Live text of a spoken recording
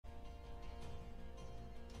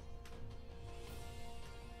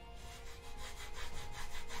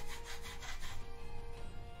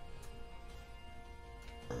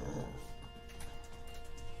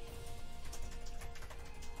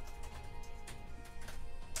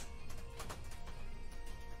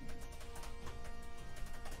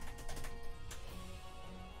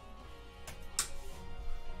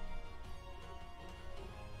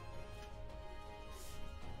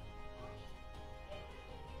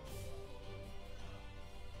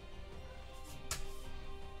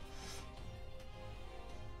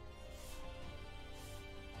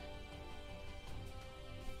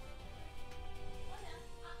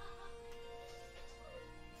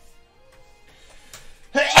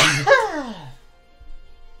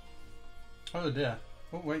Oh dear.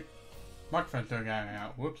 Oh wait. Microphone's still going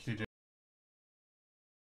out. Whoopsie do.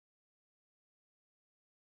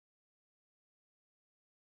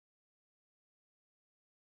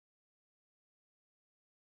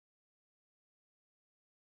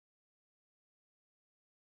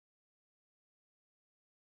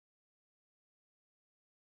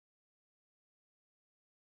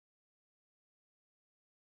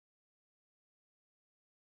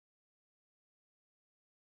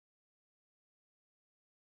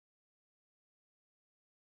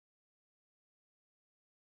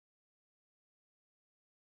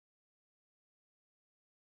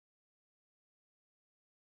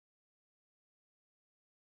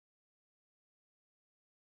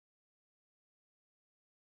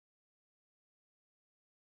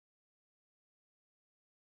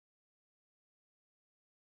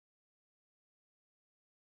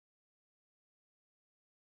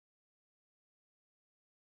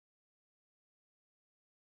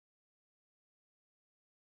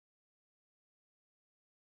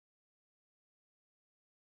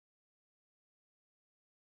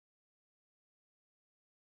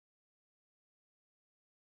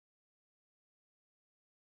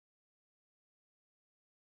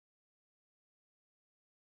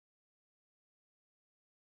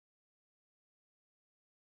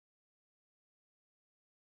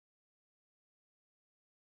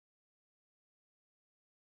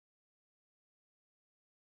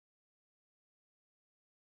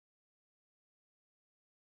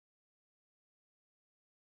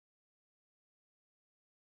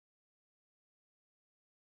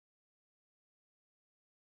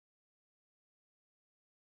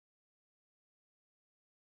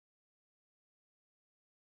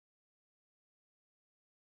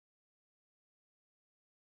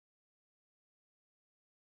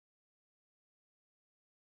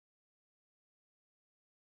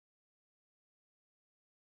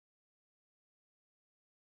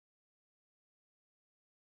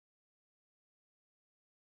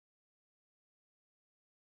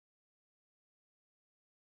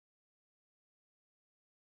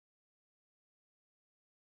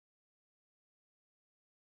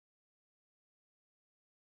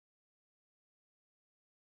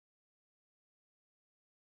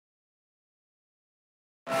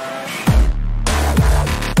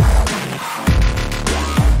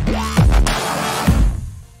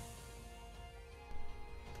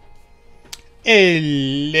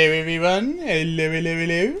 Hello everyone.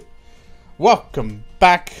 Hello. Welcome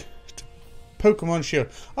back to Pokemon Shield.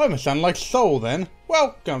 I almost sound like Soul then.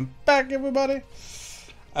 Welcome back everybody.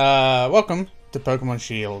 Welcome to Pokemon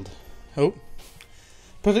Shield. Oh.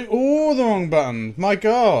 Pressing all the wrong buttons. My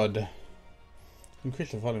god.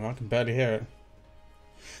 Increase the volume, I can barely hear it.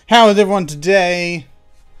 How is everyone today?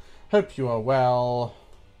 Hope you are well.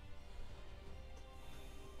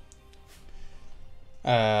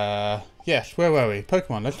 Yes, where were we?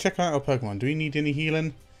 Pokemon, let's check out our Pokemon. Do we need any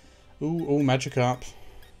healing? Ooh, Magikarp.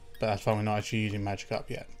 But that's fine, we're not actually using Magikarp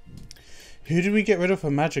yet. Who did we get rid of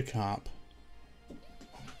for Magikarp?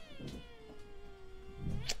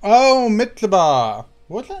 Oh, Mitlabar!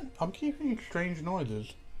 What's that? I'm keeping strange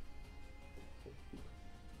noises.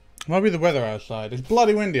 Might be the weather outside. It's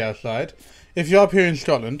bloody windy outside. If you're up here in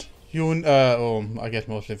Scotland, you'll, or I guess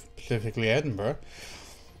more specifically Edinburgh,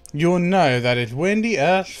 you'll know that it's windy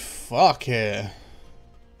as fuck here.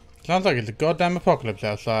 Sounds like it's a goddamn apocalypse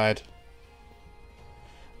outside.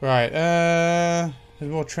 Right, there's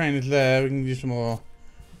more trainers there. We can do some more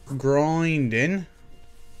grinding.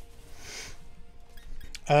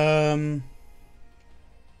 Yeah,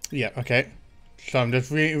 okay. So I'm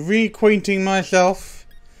just reacquainting myself.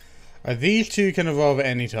 These two can evolve at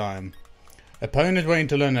any time. Opponent's waiting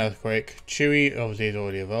to learn Earthquake. Chewy obviously is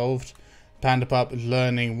already evolved. Pandapup is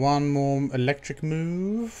learning one more electric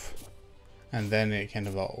move. And then it can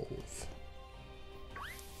evolve.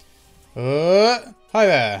 Hi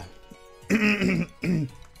there.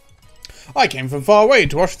 I came from far away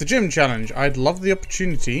to watch the gym challenge. I'd love the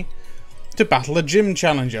opportunity to battle a gym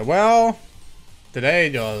challenger. Well,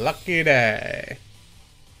 today's your lucky day.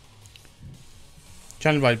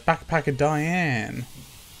 Challenged by Backpacker Diane.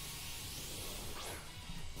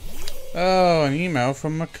 Oh, an email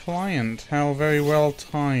from a client. How very well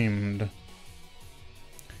timed.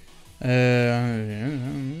 That's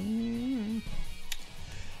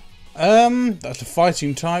a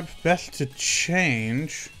fighting type. Best to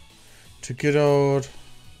change to good old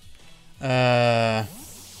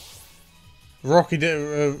Rocky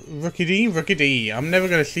D. I'm never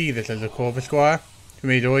gonna see this as a Corvisquire. For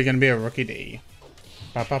me, it's always gonna be a Rocky D.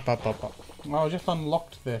 Oh, I just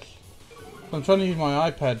unlocked this. I'm trying to use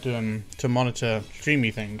my iPad to monitor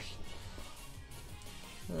streamy things.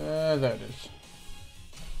 There it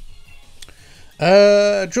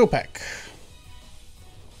is. Drill Peck.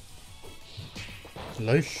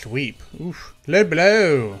 Low sweep. Oof. Low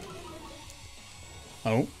blow.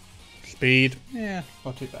 Oh. Speed. Yeah,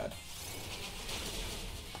 not too bad.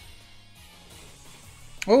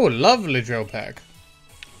 Oh, lovely Drill Peck.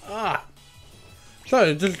 Ah. So,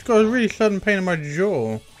 it just got a really sudden pain in my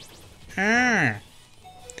jaw. Ah.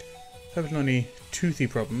 Hope there's not any toothy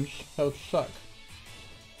problems. That would suck.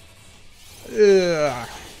 Ugh.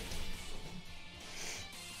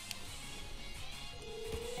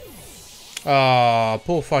 Ah,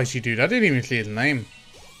 poor feisty dude. I didn't even see his name.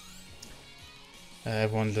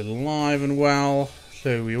 Everyone's alive and well,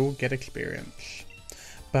 so we all get experience.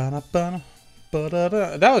 Ba-da-ba-da,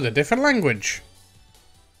 ba-da-da. That was a different language.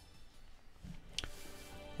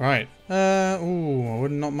 Right. Ooh, I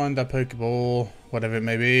would not mind that Pokeball. Whatever it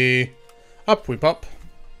may be. Up we pop.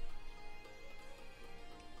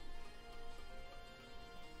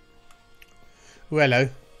 Ooh, hello.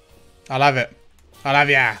 I'll have it. I'll have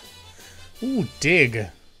ya. Ooh, dig.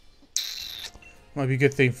 Might be a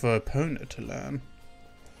good thing for opponent to learn.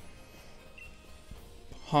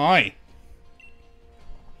 Hi.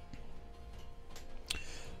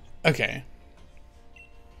 Okay.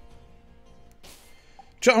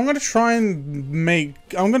 I'm gonna try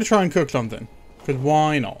and cook something. Because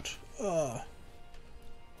why not?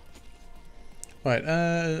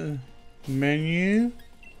 Right, menu.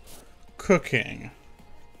 Cooking.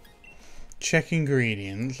 Check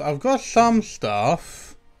ingredients. I've got some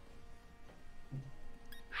stuff.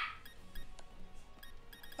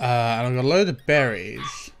 And I've got a load of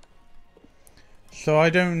berries. So I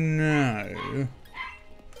don't know.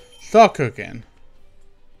 Start cooking.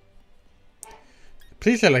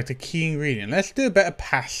 Please select a key ingredient. Let's do a bit of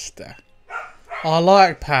pasta. I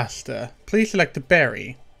like pasta. Please select a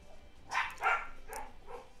berry.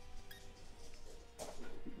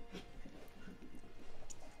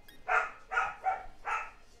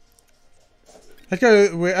 Let's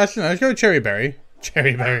go with cherry berry.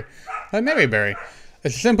 Cherry berry. Maybe berry.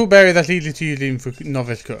 It's a simple berry that's easy to use even for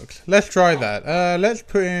novice cooks. Let's try that. Let's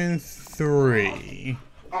put in 3.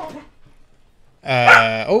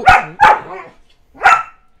 Oh.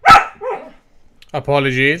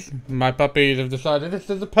 Apologies. My puppies have decided this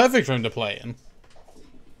is the perfect room to play in.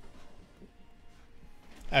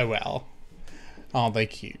 Oh well. Aren't they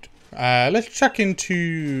cute? Let's chuck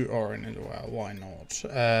into Orin as well. Why not?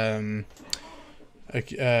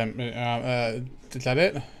 Okay, is that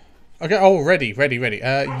it? Okay, oh, ready.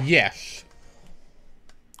 Yes.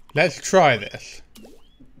 Let's try this.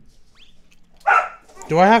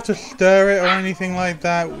 Do I have to stir it or anything like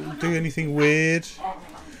that? Do anything weird?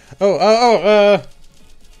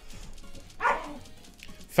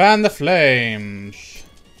 Fan the flames.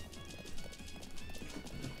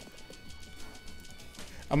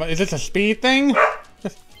 Is this a speed thing?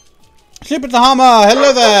 Super the Hammer,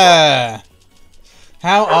 hello there!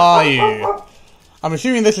 How are you? I'm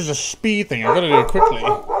assuming this is a speed thing. I've got to do it quickly.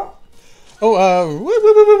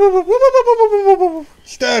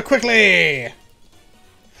 Stir quickly!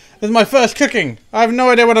 This is my first cooking. I have no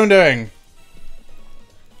idea what I'm doing.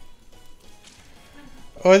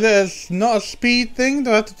 Oh, is it not a speed thing?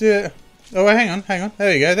 Do I have to do it? Oh, wait, hang on.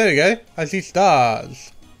 There we go. I see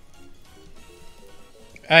stars.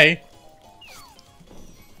 Hey.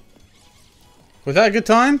 Was that a good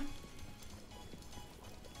time?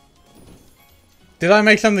 Did I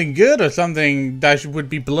make something good or something that would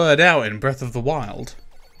be blurred out in Breath of the Wild?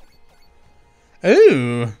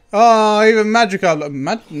 Ooh. Oh, even Magikarp.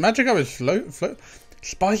 Magikarp is float.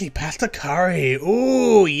 Spicy pasta curry.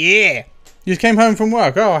 Ooh, yeah. You just came home from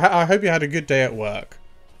work. Oh, I hope you had a good day at work.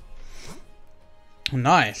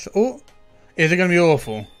 Nice. Oh, is it going to be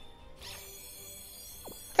awful?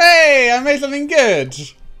 Hey, I made something good.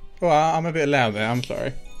 Oh, I'm a bit loud there. I'm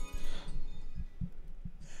sorry.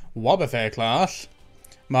 Wobbuffet class.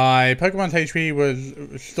 My Pokemon's HP was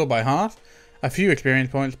still by half. A few experience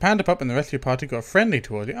points. Panda Pup and the rest of your party got friendly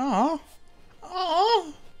towards you. Aww.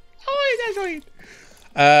 Oh, is that sweet?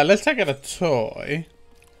 Let's take out a toy.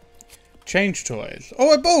 Change toys.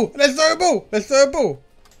 Oh, a ball! Let's throw a ball!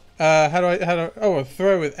 How do I... Oh,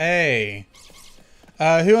 throw with A.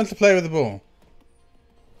 Who wants to play with the ball?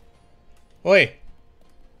 Oi!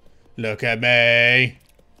 Look at me!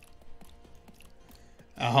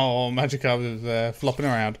 Oh, Magikarp is flopping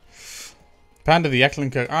around. Panda the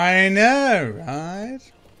excellent cook. I know, right?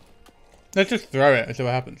 Let's just throw it and see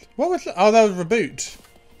what happens. What was that? Oh, that was reboot.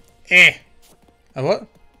 Eh. A what?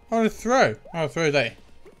 I want to throw. Oh, throw is A.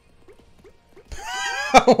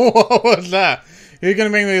 What was that? Who's going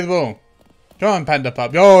to bring me the ball? Come on, Panda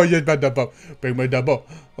Pup. Oh, yes, Panda Pup. Bring my double.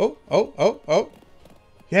 Oh, oh, oh, oh.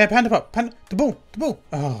 Yeah, Panda Pup. Panda. The ball. The ball.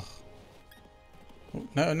 Oh.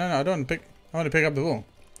 No, no, no. I don't want to pick. I want to pick up the ball.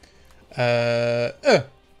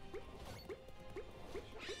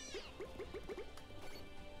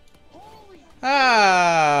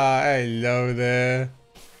 Ah, hello there.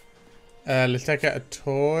 Let's take out a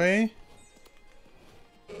toy.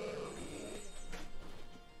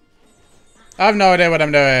 I have no idea what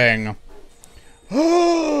I'm doing.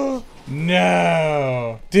 Oh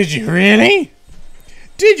no! Did you really?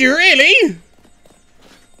 Did you really?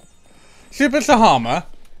 Super Sahama,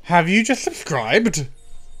 have you just subscribed?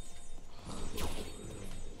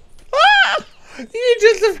 Ah! You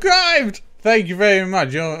just subscribed! Thank you very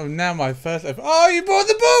much. You're now my first. Oh, you bought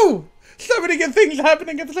the ball! So many good things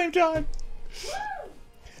happening at the same time.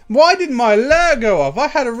 Why didn't my alert go off? I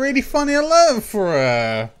had a really funny alert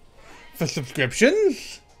for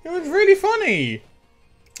subscriptions. It was really funny.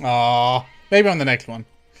 Ah, maybe on the next one.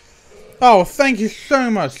 Oh, thank you so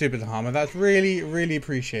much, Super Sahama. That's really, really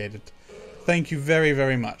appreciated. Thank you very,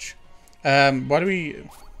 very much. Why do we...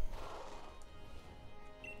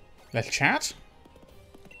 Let's chat?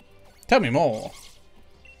 Tell me more.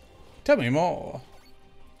 Tell me more.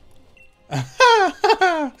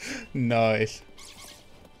 Nice.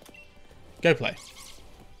 Go play.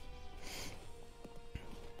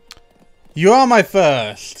 You are my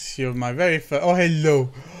first. You're my very first. Oh,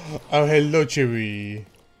 hello. Oh, hello, Chewie.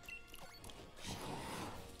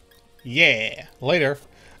 Yeah. Later.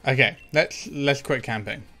 Okay, let's quit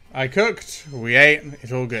camping. I cooked. We ate.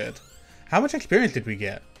 It's all good. How much experience did we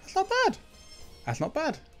get? That's not bad. That's not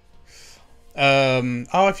bad.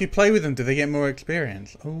 Oh, if you play with them, do they get more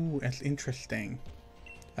experience? Oh, that's interesting.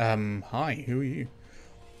 Hi, who are you?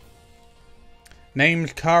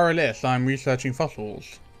 Name's Cara Liss. I'm researching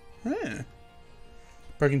fossils. Huh.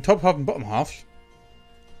 Breaking top half and bottom halves.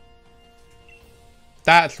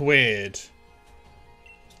 That's weird.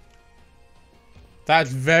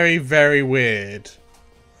 That's very, very weird.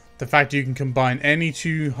 The fact you can combine any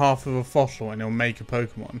two half of a fossil and it'll make a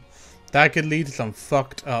Pokemon. That could lead to some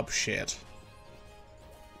fucked up shit.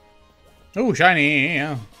 Oh,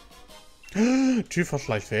 shiny! Two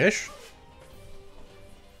fossilized fish.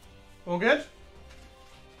 All good?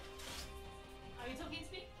 Are you talking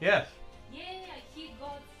to me? Yes. Yeah,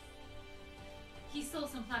 he stole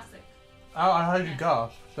some plastic. Oh, I heard you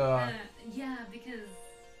gasp. So. Yeah, because...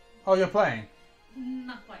 Oh, you're playing?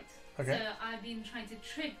 Not quite. Okay. So I've been trying to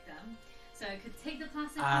trick them. So I could take the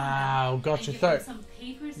plastic Oh, gotcha. and give So them some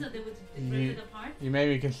paper so they would rip it apart. You made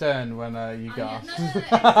me concerned when you Yeah. gasped. No,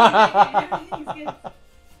 everything's good.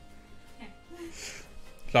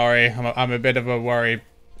 Sorry, I'm a bit of a warrior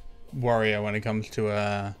when it comes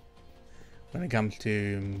to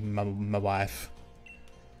my wife.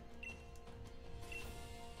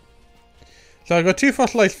 So I got two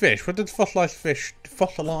fossilized fish. What did fossilized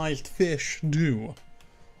fish do?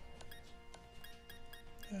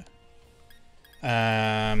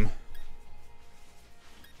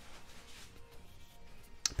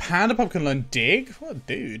 Panda Pop can learn dig? What a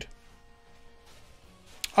dude.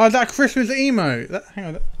 Oh, that Christmas emote. Hang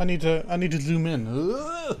on, I need to zoom in.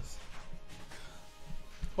 Ugh.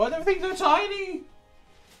 Why is everything so tiny?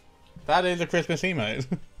 That is a Christmas emote.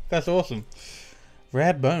 That's awesome.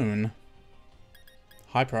 Rare bone.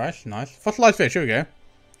 High price, nice. Fossilized fish, here we go.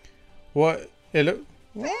 What? It look.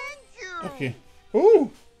 Thank you. Okay.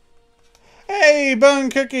 Ooh. Hey, Bone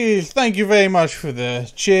Cookies! Thank you very much for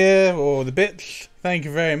the cheer or the bits. Thank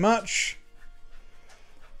you very much.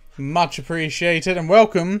 Much appreciated, and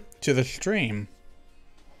welcome to the stream.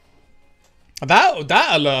 That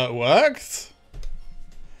alert worked.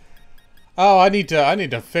 Oh, I need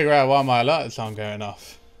to figure out why my alerts aren't going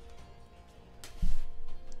off.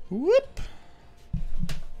 Whoop.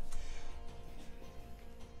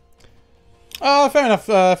 Oh, fair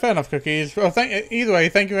enough, Cookies. Well, either way,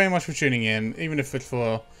 thank you very much for tuning in, even if it's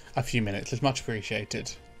for a few minutes. It's much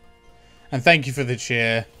appreciated. And thank you for the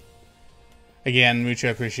cheer. Again,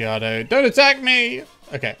 mucho apreciado. Don't attack me!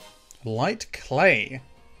 Okay. Light clay.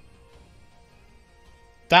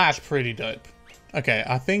 That's pretty dope. Okay,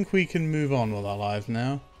 I think we can move on with our lives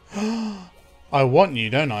now. I want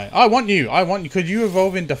you, don't I? I want you. Could you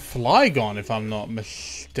evolve into Flygon, if I'm not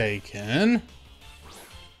mistaken?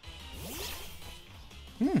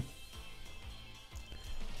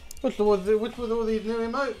 What's with all these new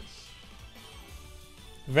emotes?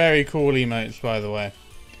 Very cool emotes, by the way.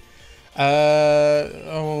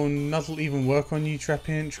 Oh, Nuzzle even work on you,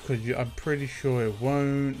 Trapinch? Because I'm pretty sure it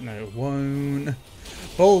won't. No, it won't.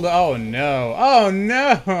 Boulder. Oh no. Oh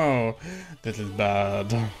no. This is bad.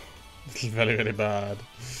 This is very, very bad.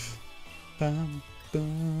 Bum,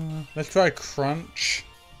 bum. Let's try Crunch.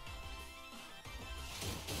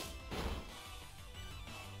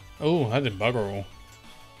 Oh, that did bugger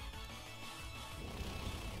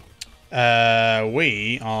all.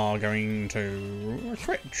 We are going to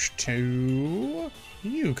switch to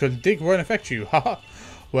you, because Dig won't affect you. Haha.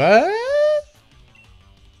 What?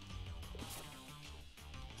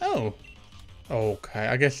 Oh. Okay,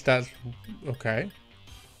 I guess that's... Okay.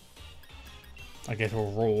 I guess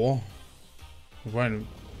we'll roar. We won't...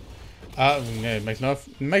 no, makes no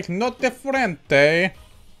differente.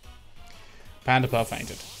 Panda Puff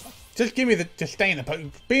fainted. Just give me the... Just stay in the...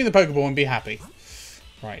 Be in the Pokeball and be happy.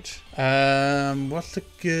 Right. What's a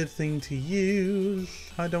good thing to use?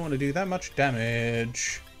 I don't want to do that much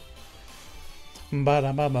damage. Let's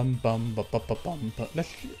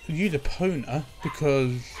use Epona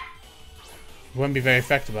because it won't be very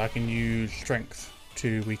effective. I can use Strength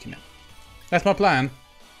to weaken it. That's my plan.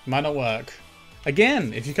 Might not work.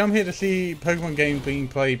 Again, if you come here to see Pokemon games being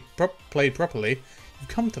played properly, you've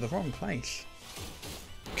come to the wrong place.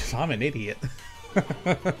 Because I'm an idiot.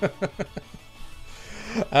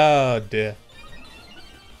 Oh dear.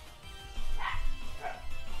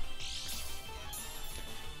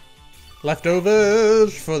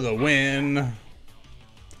 Leftovers for the win.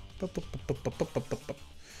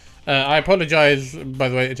 I apologize, by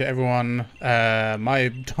the way, to everyone.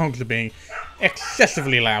 My dogs are being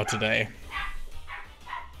excessively loud today.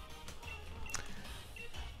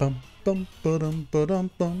 Bum bum ba-dum ba-dum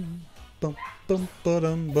bum bum bum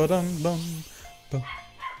ba-dum ba-dum bum bum.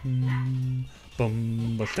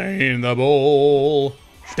 Boom, stay in the ball.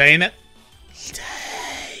 Stay in it.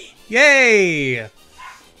 Stay. Yay!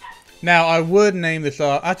 Now, I would name this...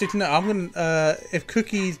 actually, no, I'm going to... if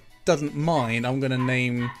Cookies doesn't mind, I'm going to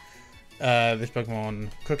name this Pokemon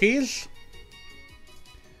Cookies.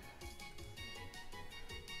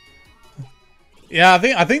 Yeah, I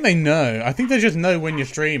think they know. I think they just know when you're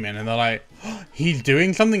streaming, and they're like, oh, he's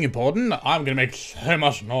doing something important? I'm going to make so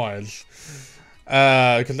much noise.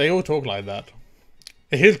 Because they all talk like that.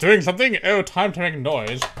 He's doing something? Oh, time to make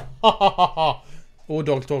noise. Ha ha ha ha. All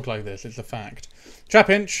dogs talk like this, it's a fact.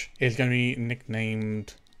 Trapinch is going to be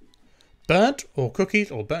nicknamed Burnt or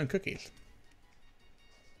Cookies or Burnt Cookies.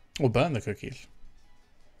 Or Burn the Cookies.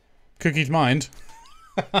 Cookies mind.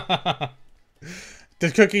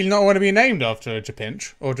 Does Cookies not want to be named after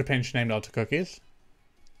Trapinch? Or Trapinch named after Cookies?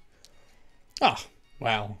 Ah,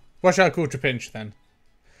 well. What shall I call Trapinch then?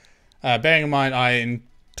 Bearing in mind, I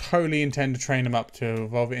totally intend to train him up to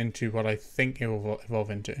evolve it into what I think he will evolve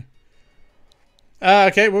into.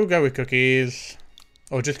 Okay, we'll go with Cookies.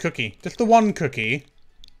 Or just Cookie. Just the one Cookie.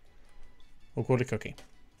 We'll call it Cookie.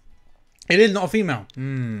 It is not a female.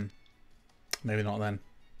 Maybe not then.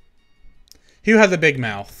 Who has a big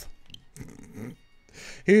mouth?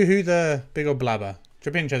 Who's a big old blabber?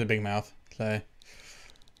 Trapinch has a big mouth, so...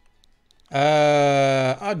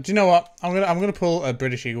 do you know what? I'm gonna pull a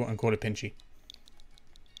British Eagle and call it Pinchy.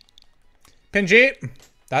 Pinchy!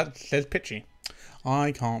 That says Pitchy.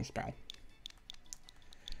 I can't spell.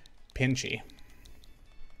 Pinchy.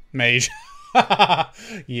 Mage.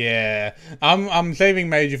 Yeah. I'm saving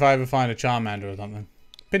Mage if I ever find a Charmander or something.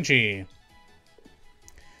 Pinchy.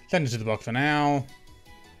 Send it to the box for now.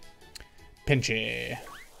 Pinchy.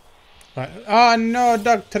 Right. Oh no,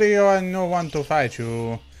 Dugtrio, I don't want to fight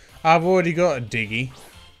you. I've already got a Diggy.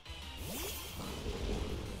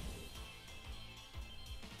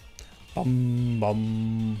 Bum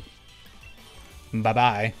bum. Bye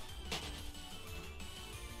bye.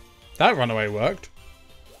 That runaway worked.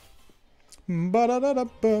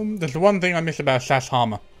 Ba-da-da-da-bum. There's one thing I miss about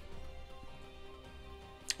Sashama.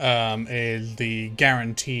 Is the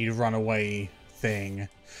guaranteed runaway thing.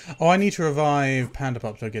 Oh, I need to revive Panda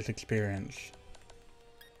Pup so it gets experience.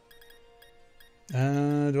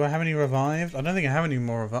 Do I have any revived? I don't think I have any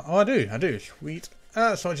more revived. Oh, I do. Sweet.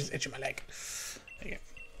 So I just itching my leg. There you go.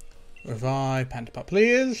 Revive Panda Pup,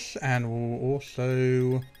 please. And we'll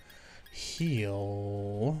also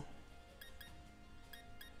heal.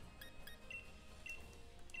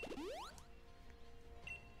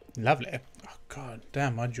 Lovely. Oh, god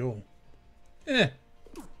damn, my jaw. Eh.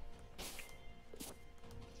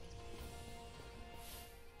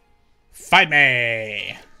 Fight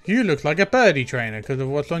me! You look like a birdie trainer because of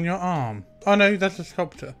what's on your arm. Oh no, that's a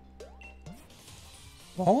sculptor.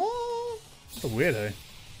 Oh, what a weirdo.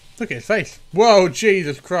 Look at his face. Whoa,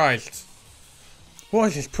 Jesus Christ. What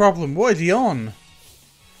is his problem? What is he on?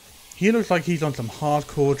 He looks like he's on some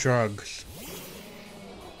hardcore drugs.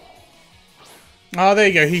 Oh, there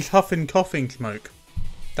you go. He's huffing coughing smoke.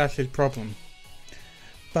 That's his problem.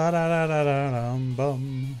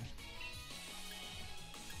 Ba-da-da-da-da-dum-bum.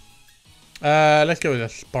 Let's go with a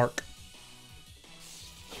Spark.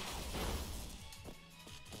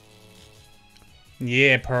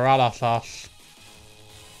 Yeah, paralysis.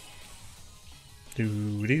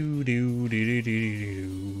 Do do do do do do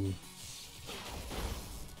do.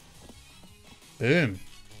 Boom.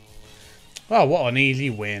 Oh, what an easy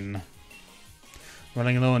win.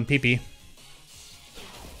 Running low on PP.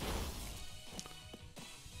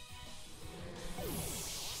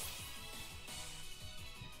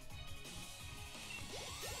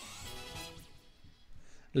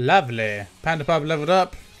 Lovely. Panda Pub leveled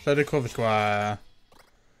up. So did Corvisquire.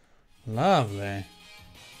 Lovely.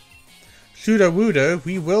 Sudowoodo,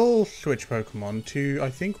 we will switch Pokemon to, I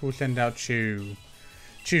think we'll send out Chewy.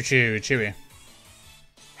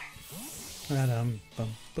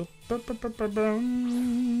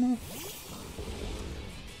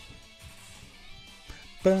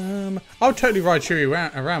 I'll totally ride Chewy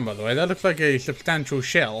around, by the way. That looks like a substantial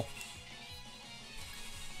shell.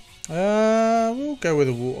 We'll go with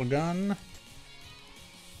a water gun.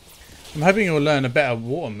 I'm hoping you'll learn a better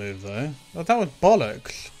water move, though. Oh, that was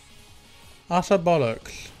bollocks. Utter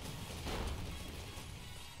bollocks.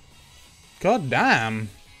 God damn.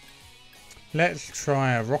 Let's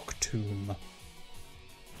try a Rock Tomb.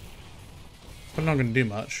 But not going to do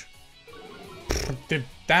much. Did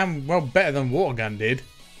damn well better than Water Gun did.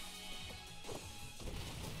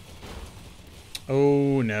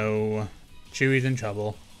 Oh no. Chewy's in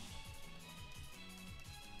trouble.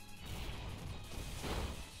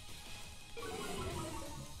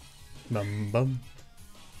 Bum bum.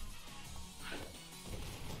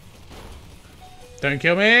 Don't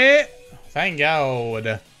kill me! Thank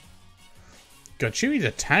God. God, Chewy's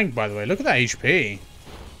a tank, by the way. Look at that HP.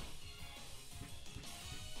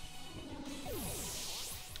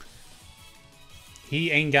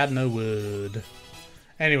 He ain't got no wood.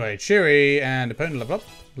 Anyway, Chewy and opponent level up.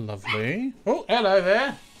 Lovely. Oh, hello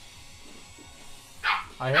there.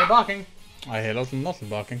 I hear barking. I hear lots and lots of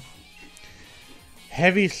barking.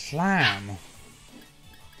 Heavy Slam.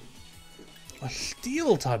 A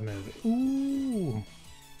steel type move. Ooh.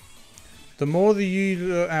 The more the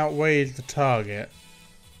user outweighs the target.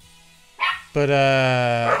 But,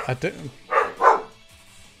 I don't...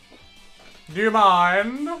 Do you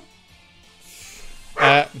mind?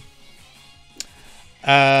 I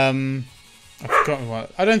forgot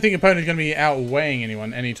what. I don't think opponent's going to be outweighing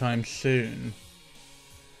anyone anytime soon.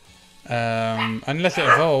 Unless it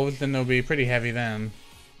evolves, then they'll be pretty heavy then.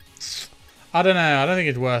 I don't know. I don't think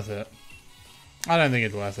it's worth it. I don't think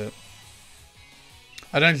it's worth it.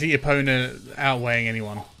 I don't see opponent outweighing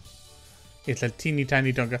anyone. It's a teeny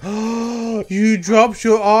tiny dog. Oh, you dropped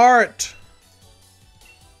your art.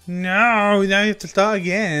 No, now you have to start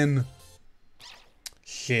again.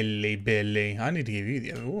 Silly Billy. I need to give you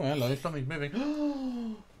the other. Oh, hello. Something's moving.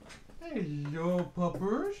 Hello,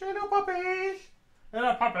 puppers. Hello, puppies.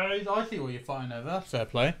 Hello, puppies. I see what you're fighting over. Fair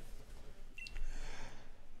play.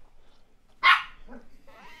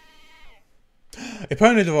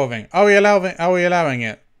 Opponent evolving. Are we allowing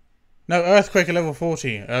it? No, Earthquake at level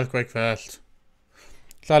 40. Earthquake first.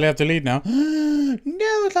 Sadly, I have to lead now. No,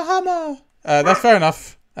 it's a hammer. That's fair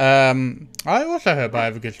enough. I also hope I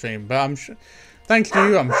have a good stream, but I'm sure. Thanks to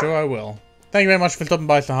you, I'm sure I will. Thank you very much for stopping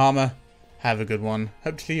by, Sahama. Have a good one.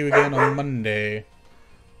 Hope to see you again on Monday.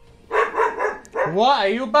 What are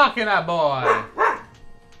you barking at, boy?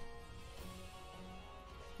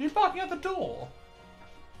 You barking at the door?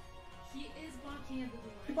 He is barking at the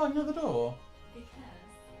door. You barking at the door? Because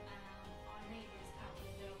our neighbours out in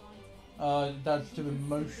their lighting. That's stupid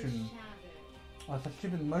motion. Oh, it's a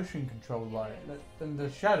stupid motion control light. And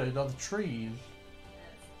the shadows are the trees.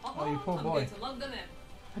 Oh, you poor boy. I'm going to lug them in.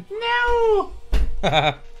 No!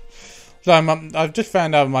 So I've just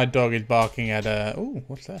found out my dog is barking at a... Ooh,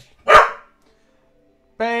 what's that?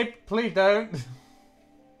 Babe, please don't.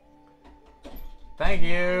 Thank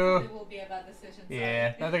you. It will be a bad decision.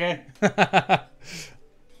 Yeah, that's okay.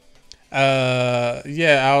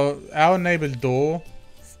 Yeah, our neighbor's door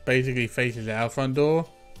basically faces our front door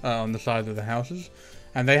on the side of the houses,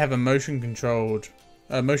 and they have a motion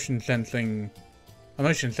sensor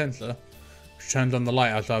which turns on the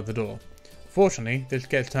light outside the door. Fortunately, this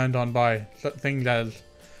gets turned on by things as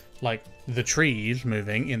like the trees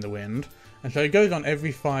moving in the wind, and so it goes on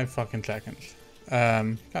every 5 fucking seconds.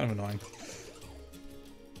 Kind of annoying.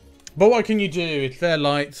 But what can you do? It's their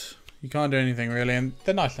lights. You can't do anything really, and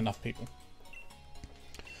they're nice enough people.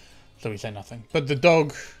 So we say nothing. But the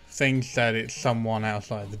dog thinks that it's someone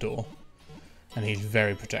outside the door, and he's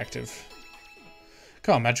very protective.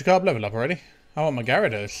 Come on, Magikarp, level up already. I want my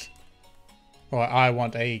Gyarados. Or I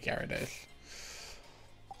want a Gyarados.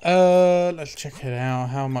 Let's check it out.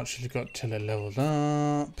 How much has it got till it levels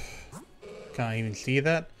up? Can't even see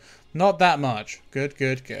that. Not that much. Good,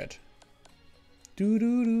 good, good. Do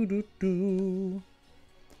do do do do.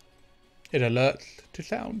 It alerts to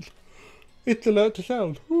sound. It's alert to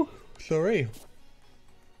sound. Ooh, sorry.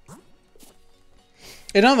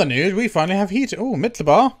 In other news, we finally have heat. Oh,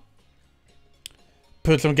 Mitsubar.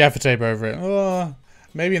 Put some gaffer tape over it. Oh,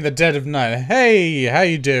 maybe in the dead of night. Hey, how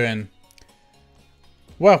you doing?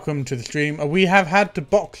 Welcome to the stream. We have had to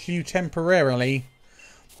box you temporarily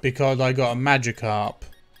because I got a Magikarp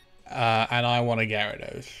and I want a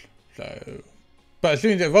Gyarados. So, but as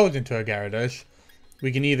soon as it evolves into a Gyarados,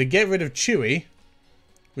 we can either get rid of Chewy,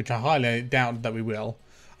 which I highly doubt that we will.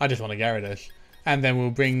 I just want a Gyarados. And then we'll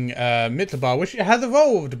bring Mitsubar, which has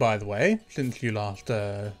evolved, by the way, since you last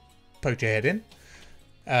poked your head in.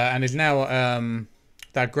 And is now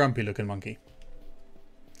that grumpy looking monkey.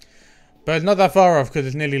 But it's not that far off because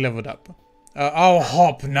it's nearly leveled up. Oh,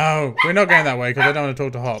 Hop, no. We're not going that way because I don't want to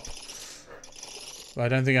talk to Hop. But I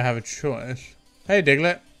don't think I have a choice. Hey,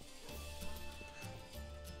 Diglett.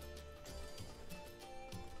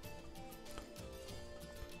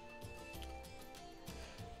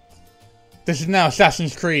 This is now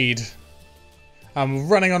Assassin's Creed. I'm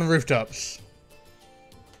running on rooftops.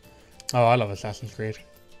 Oh, I love Assassin's Creed.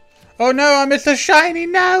 Oh no, I missed a shiny,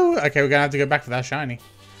 no! Okay, we're gonna have to go back for that shiny.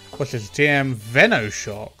 What's this? TM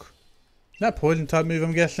Venoshock. Is that a poison type move,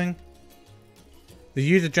 I'm guessing? The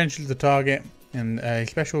user drenches the target in a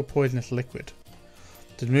special poisonous liquid.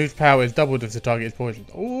 The move's power is doubled if the target is poisoned.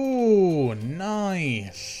 Ooh,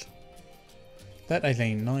 nice. That is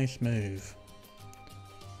a nice move.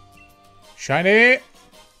 Shiny!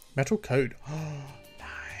 Metal Coat. Oh,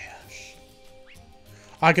 nice.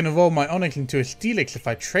 I can evolve my Onix into a Steelix if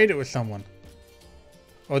I trade it with someone.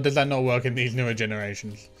 Or does that not work in these newer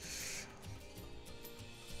generations?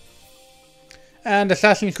 And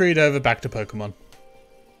Assassin's Creed over, back to Pokemon.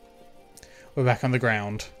 We're back on the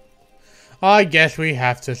ground. I guess we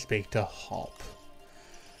have to speak to Hop.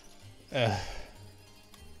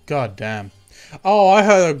 God damn. Oh, I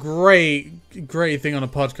heard a great thing on a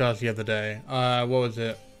podcast the other day. What was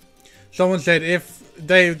it? Someone said if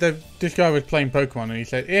this guy was playing Pokemon and he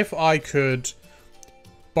said if I could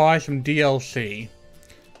buy some DLC,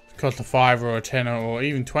 cost a $5 or a $10 or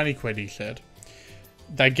even 20 quid, he said,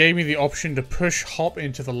 that gave me the option to push Hop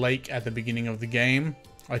into the lake at the beginning of the game,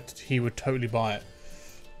 he would totally buy it.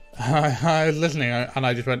 I was listening and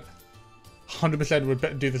I just went, 100%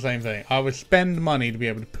 would do the same thing. I would spend money to be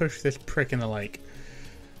able to push this prick in the lake.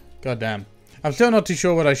 God damn. I'm still not too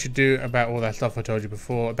sure what I should do about all that stuff I told you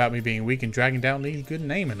before about me being weak and Dragon Down Lee's good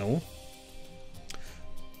name and all.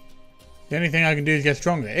 The only thing I can do is get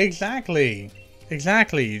stronger. Exactly.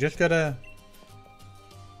 Exactly. You just gotta...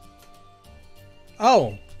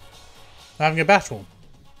 Oh. Having a battle.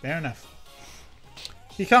 Fair enough.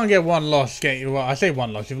 You can't get one loss. Well, I say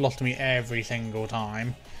one loss. You've lost to me every single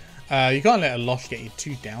time. You can't let a loss get your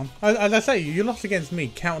tooth down. As I say, you lost against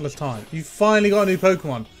me countless times. You finally got a new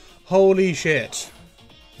Pokemon. Holy shit.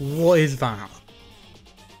 What is that?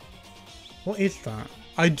 What is that?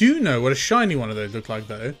 I do know what a shiny one of those looked like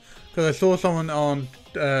though. Because I saw someone on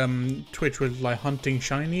Twitch was like hunting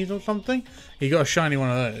shinies or something. He got a shiny one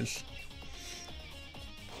of those.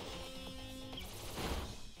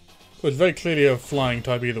 It was very clearly a flying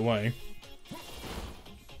type either way.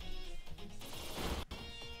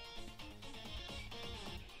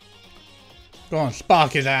 Go on,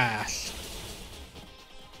 spark his ass.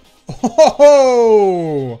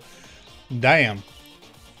 Oh, damn.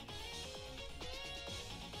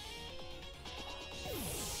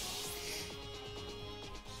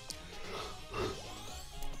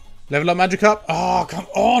 Level up Magikarp. Oh, come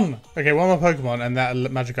on. Okay, one more Pokemon and that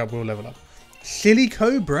Magikarp will level up. Silly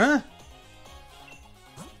Cobra.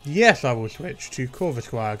 Yes, I will switch to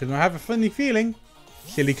Corvisquire because I have a funny feeling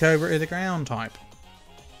Silly Cobra is a ground type.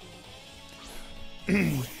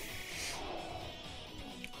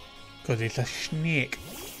 Because it's a snake.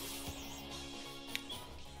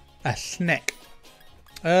 A snake.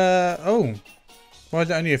 Oh. Why is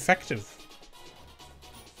it only effective?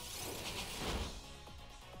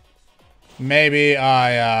 Maybe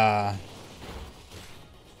I,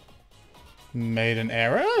 made an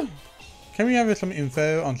error? Can we have some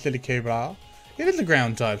info on Silly Cobra? It is a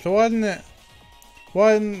ground type, so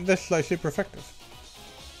why isn't this like super effective?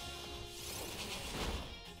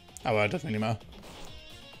 Oh well, it doesn't really matter.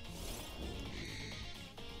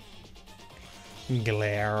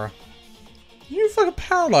 Glare. You fucking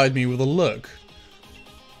paralyzed me with a look.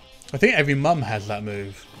 I think every mum has that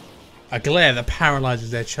move. A glare that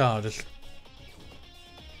paralyzes their child.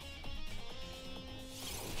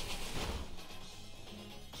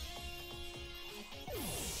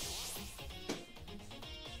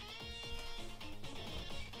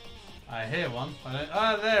 I hear one. I don't...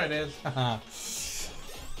 Oh, there it is.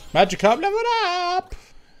 Magikarp leveled up!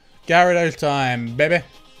 Gyarados time, baby.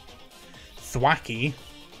 Thwacky.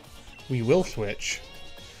 We will switch.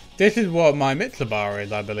 This is what my Mitsubar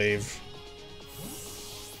is, I believe.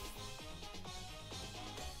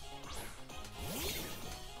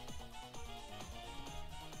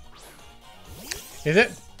 Is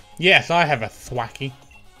it? Yes, I have a Thwacky.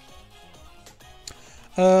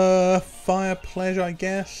 Fire Pledge, I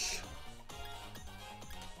guess.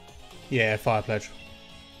 Yeah, Fire Pledge.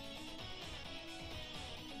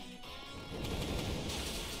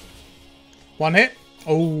 One hit.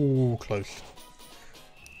 Oh, close.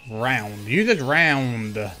 Round. Use it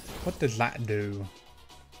round. What does that do?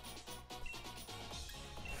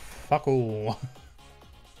 Fuck all.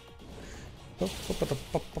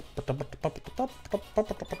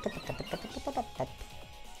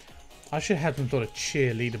 I should have some sort of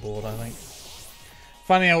cheer leaderboard, I think.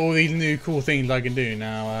 Finding out all these new cool things I can do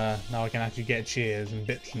now. Now I can actually get cheers and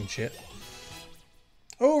bits and shit.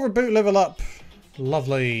 Oh, reboot level up.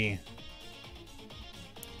 Lovely.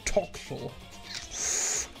 Toxel.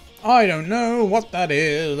 I don't know what that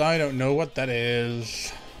is. I don't know what that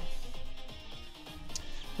is.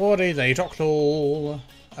 What is a Toxel?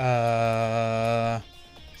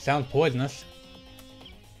 Sounds poisonous.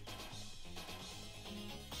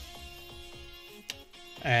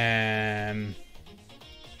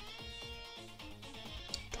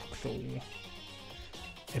 Toxel.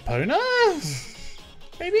 Epona?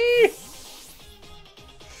 Maybe?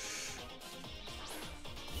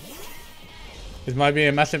 This might be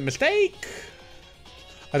a massive mistake.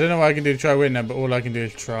 I don't know what I can do to try win now, but all I can do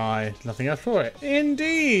is try. Nothing else for it.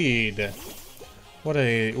 Indeed. What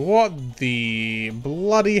the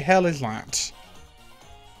bloody hell is that?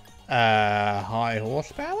 High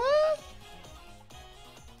horsepower?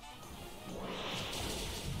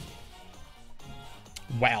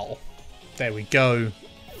 Well, there we go.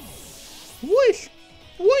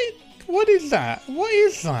 What is that? What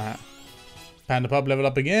is that? Panda Pub level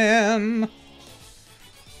up again.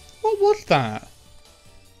 What was that?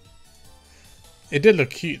 It did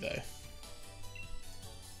look cute though.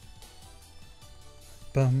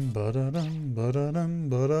 Bum ba da dum ba da dum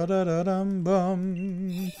ba da da da dum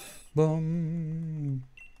bum bum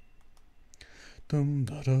dum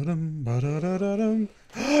da da dum ba da da da dum.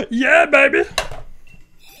 Yeah, baby.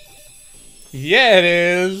 Yeah, it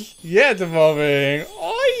is. Yeah, it's evolving.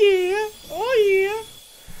 Oh yeah. Oh yeah.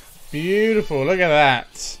 Beautiful. Look at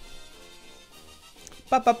that.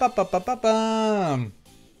 Ba ba ba ba ba ba bum.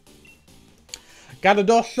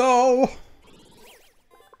 Gyarados.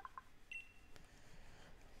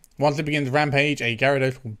 Once it begins rampage, a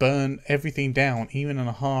Gyarados will burn everything down, even in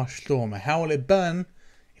a harsh storm. How will it burn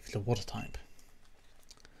if it's a water type?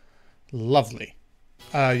 Lovely.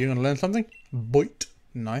 You're going to learn something? Boit.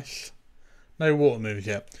 Nice. No water moves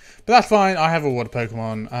yet. But that's fine. I have a water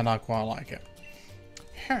Pokemon and I quite like it.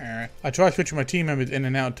 I tried switching my team members in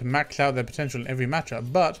and out to max out their potential in every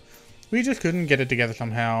matchup, but we just couldn't get it together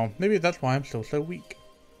somehow. Maybe that's why I'm still so weak.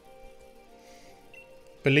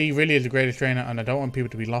 But Lee really is the greatest trainer, and I don't want people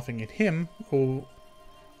to be laughing at him, all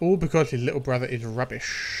because his little brother is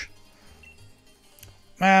rubbish.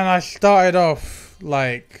 Man, I started off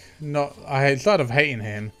like I started off hating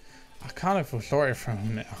him. I kind of feel sorry for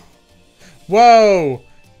him now. Whoa,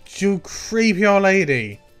 you creepy old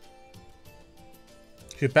lady.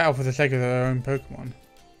 Should battle for the sake of their own Pokemon.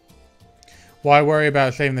 Why worry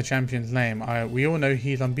about saving the champion's name? We all know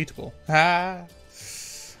he's unbeatable. Ah.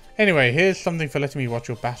 Anyway, here's something for letting me watch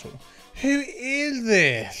your battle. Who is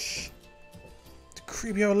this? The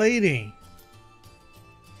creepy old lady.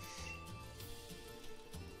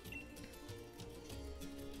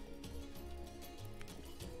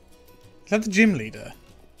 Is that the gym leader?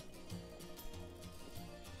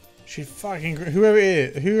 She's fucking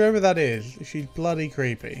whoever that is, she's bloody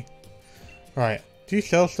creepy. Right, do you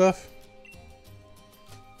sell stuff?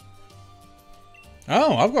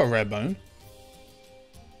 Oh, I've got a red bone.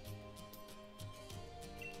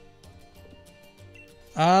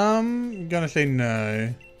 I'm gonna say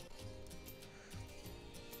no.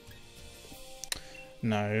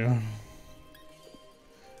 No.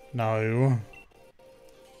 No.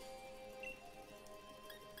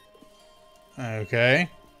 Okay.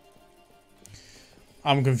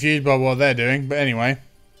 I'm confused by what they're doing, but anyway.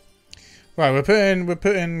 Right, we're putting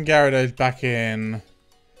Gyarados back in.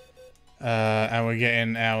 And we're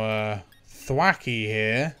getting our Thwacky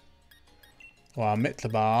here. Or our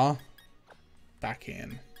Mitsubar back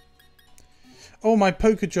in. Oh, my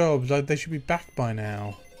Pokejobs, they should be back by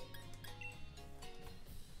now.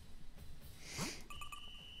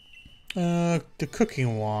 The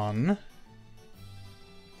cooking one.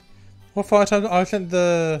 What fire type? I sent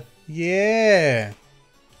the... Yeah!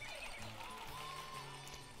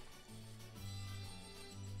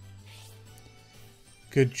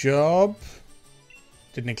 Good job.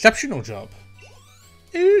 Did an exceptional job.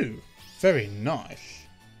 Ooh! Very nice.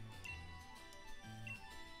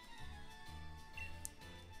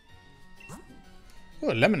 Oh,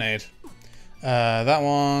 lemonade. That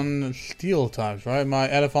one, steel types, right? My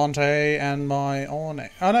Elefante and my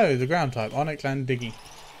Onyx. Oh no, the ground type. Onyx and Diggy.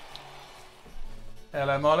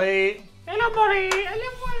 Hello, Molly. Hello, Molly.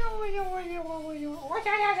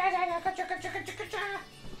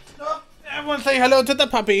 Oh, everyone say hello to the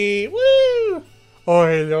puppy. Woo! Oh,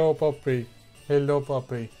 hello, puppy. Hello,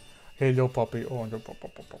 puppy. Hello, puppy. Oh, no,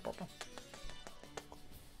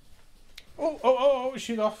 oh,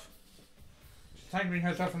 she's off. She's tangling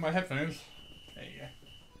herself in my headphones. There you go.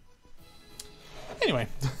 Anyway.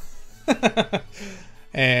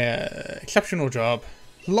 Exceptional job.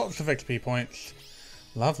 Lots of XP points.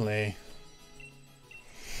 Lovely.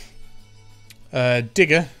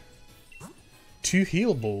 Digger. 2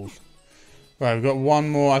 heal balls. Right, we've got one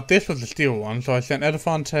more. This was the steel one, so I sent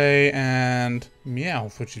Elefante and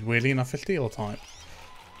Meowth, which is weirdly enough a steel type.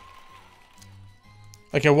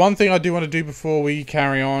 Okay, one thing I do want to do before we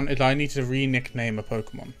carry on is I need to re-nickname a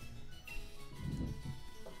Pokemon.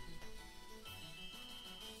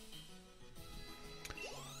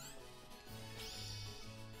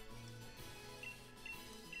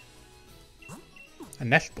 A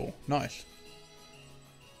nest ball. Nice.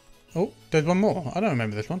 Oh, there's one more. I don't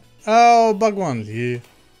remember this one. Oh, bug ones. Yeah.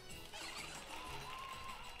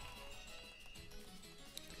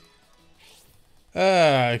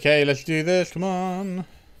 Okay, let's do this. Come on.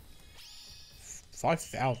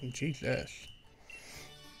 5,000. Jesus.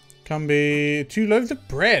 Can be 2 loaves of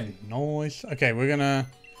bread. Nice. Okay, we're gonna...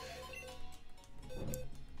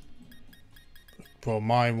 Well,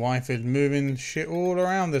 my wife is moving shit all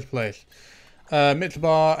around this place.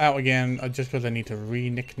 Mitsubar out again, just because I need to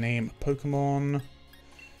re-nickname a Pokemon.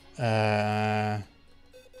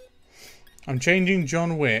 I'm changing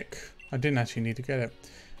John Wick. I didn't actually need to get it.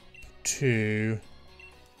 To...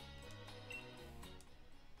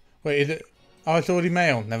 Wait, is it... Oh, it's already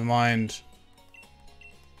male. Never mind.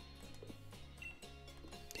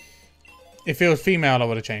 If it was female, I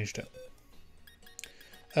would have changed it.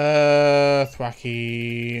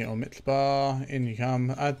 Thwacky or Mitsubar, in you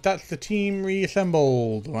come. That's the team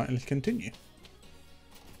reassembled. Right, let's continue.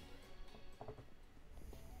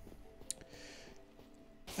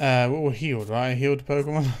 We're healed, right? I healed the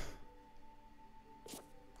Pokemon.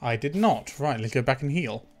 I did not. Right, let's go back and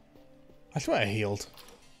heal. I swear I healed.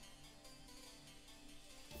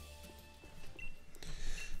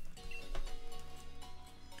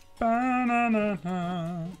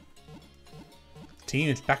 Ba-na-na-na. Team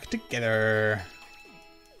is back together.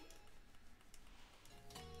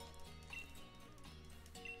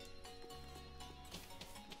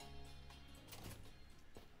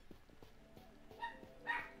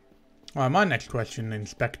 Alright, my next question,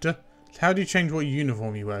 Inspector, is how do you change what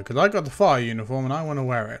uniform you wear? Because I got the fire uniform and I want to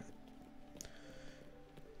wear it.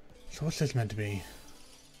 So what's this meant to be?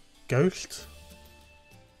 Ghost?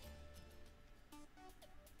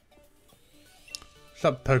 What's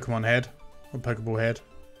up, Pokemon head? Or Pokeball head?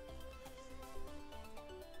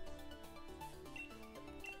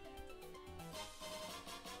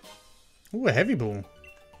 Ooh, a heavy ball.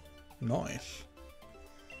 Nice.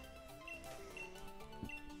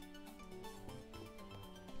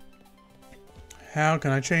 How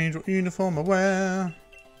can I change what uniform I wear?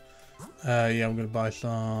 Yeah, I'm gonna buy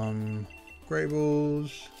some Great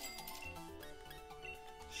Balls,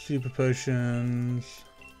 Super Potions,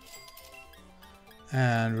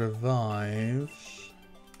 and Revives.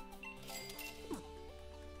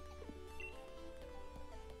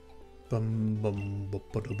 Bum bum bum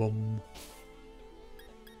bum bum.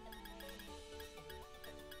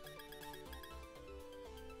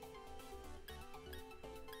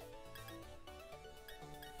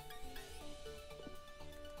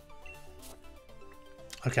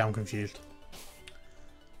 Okay, I'm confused.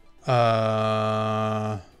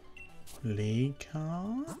 League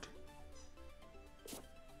card?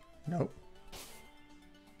 Nope.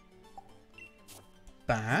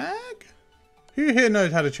 Bag? Who here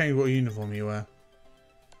knows how to change what uniform you wear?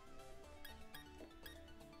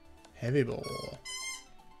 Heavy ball.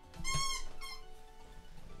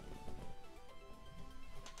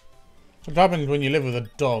 What happens when you live with a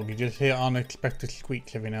dog? You just hear unexpected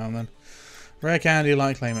squeaks every now and then. Rare candy,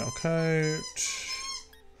 light clay metal coat.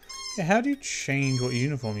 Yeah, how do you change what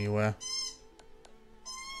uniform you wear?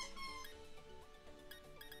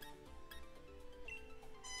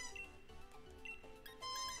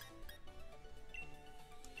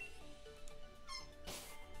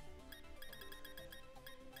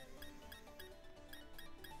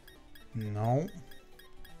 No.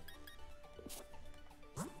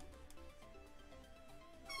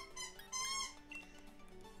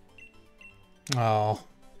 Oh.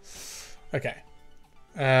 Okay.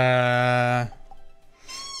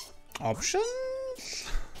 Options?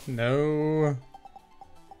 No.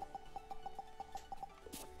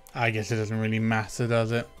 I guess it doesn't really matter,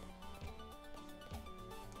 does it?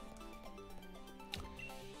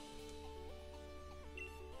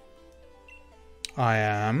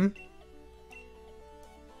 I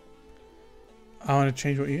want to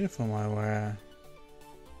change what uniform I wear.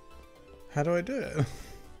 How do I do it?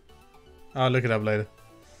 I'll look it up later.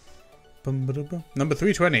 Number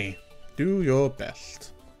 320. Do your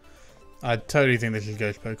best. I totally think this is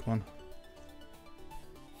Ghost Pokemon.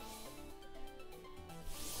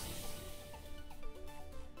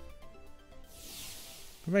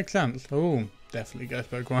 It makes sense. Oh, definitely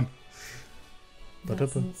Ghost Pokemon.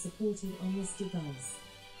 That's not supported on this device.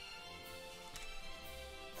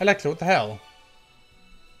 Alexa, what the hell?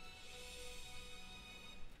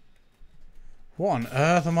 What on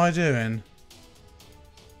earth am I doing?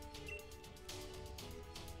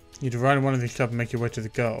 You need to ride one of these clubs and make your way to the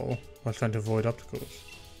goal while trying to avoid obstacles.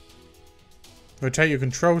 Rotate your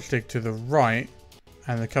control stick to the right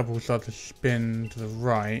and the couple will start to spin to the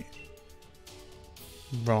right.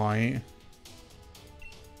 Right.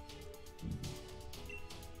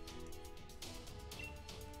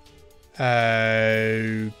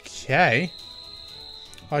 Okay.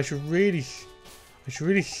 I should really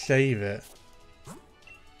save it.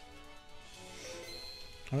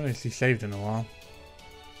 I haven't actually saved in a while.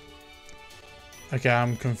 Okay,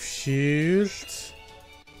 I'm confused.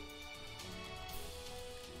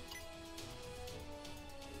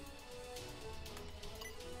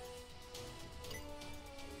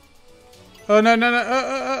 Oh no no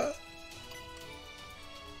no!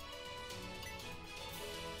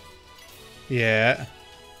 Yeah.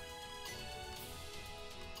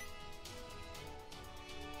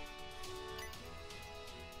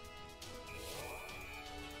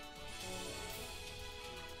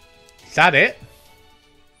 Is that it?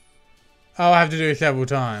 Oh, I have to do it several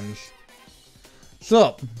times.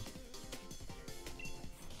 Sup?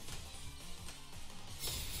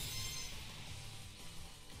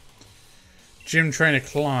 Gym Trainer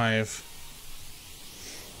Clive.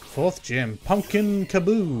 4th gym. Pumpkin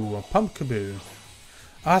Kaboo. Pumpkaboo.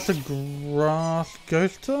 That's a grass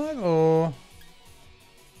ghost type, or?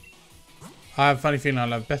 I have a funny feeling I'll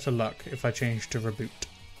have better luck if I change to Reboot.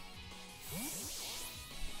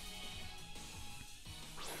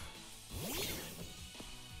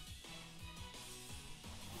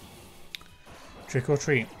 Trick or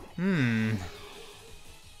treat.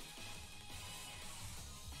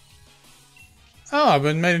 Oh, I've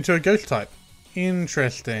been made into a ghost type.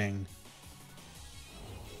 Interesting.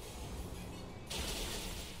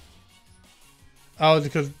 Oh,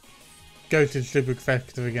 because ghost is super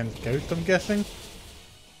effective against ghost, I'm guessing?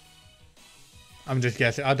 I'm just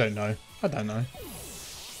guessing. I don't know. I don't know.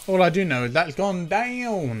 All I do know is that's gone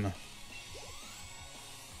down.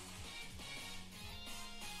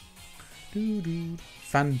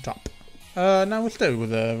 Fantop. No, we'll stay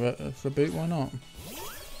with a Reboot. Why not?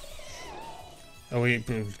 Oh,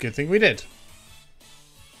 good thing we did.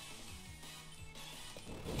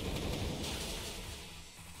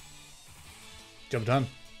 Job done.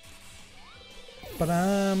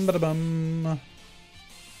 Ba-dum, ba-da-bum.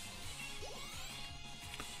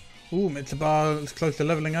 Ooh, Mitsubar is close to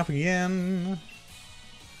leveling up again.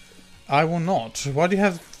 I will not. Why do you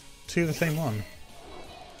have two of the same one?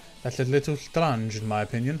 That's a little strange, in my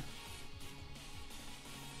opinion.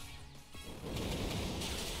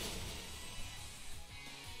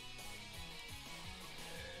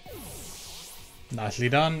 Nicely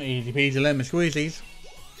done. Easy peasy lemon squeezies.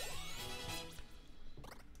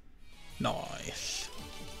 Nice.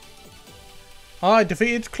 I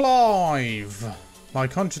defeated Clive. My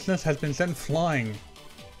consciousness has been sent flying.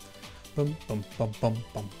 Bum bum bum bum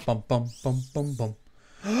bum bum bum bum bum bum.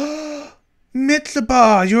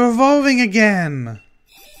 Mitsubar, you're evolving again!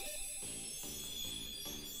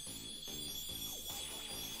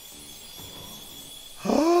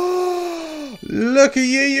 Look at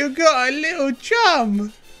you, you got a little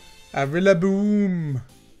chum! Avrilaboom!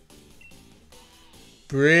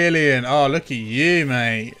 Brilliant! Oh, look at you,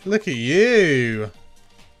 mate! Look at you!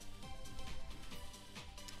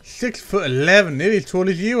 6'11", nearly as tall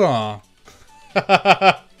as you are!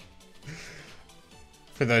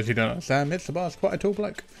 For those who don't understand, Mitsubar is quite a tall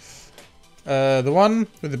bloke. The one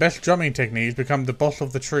with the best drumming techniques becomes the boss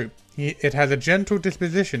of the troop. It has a gentle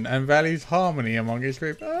disposition and values harmony among its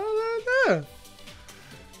group. Oh, no.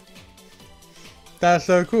 That's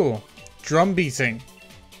so cool. Drum beating.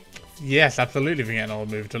 Yes, absolutely forget an old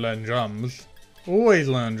move to learn drums. Always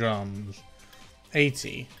learn drums.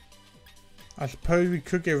 80. I suppose we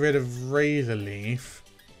could get rid of Razor Leaf.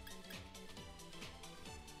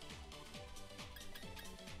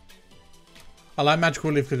 I like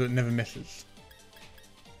Magical Leaf because it never misses.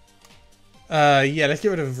 Yeah, let's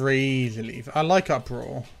get rid of Razor Leaf. I like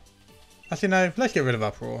Uproar. Actually, no, let's get rid of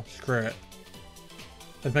Uproar. Screw it.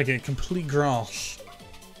 Let's make it complete grass.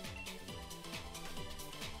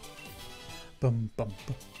 Bum, bum,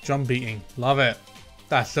 bum. Drum beating. Love it.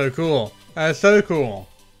 That's so cool. That's so cool.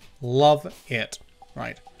 Love it.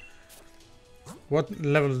 Right. What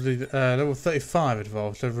level did the level 35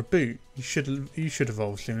 evolve? So reboot. You should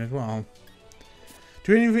evolve soon as well.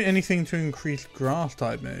 Do anything to increase grass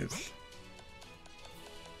type moves?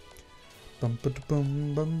 Bum ba da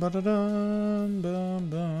bum bum ba da dum bum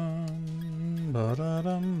bum ba da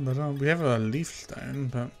dum ba dum. We have a leaf stone,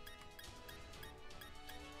 but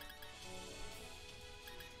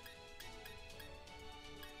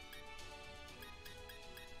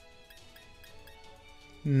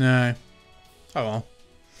no. Oh well.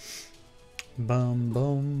 Bum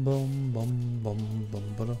bum bum bum bum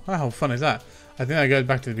bum ba da. Oh, how fun is that? I think that goes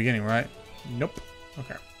back to the beginning, right? Nope.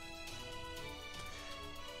 Okay.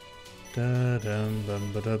 Da dum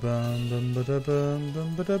bum ba da bum bum ba da bum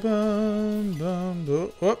bum ba da bum bum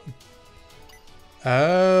bum. Whoop.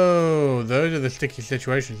 Oh, those are the sticky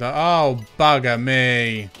situations. Oh, bugger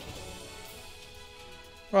me.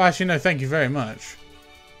 Well, actually, no, thank you very much.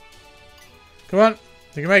 Come on.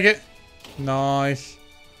 You can make it. Nice.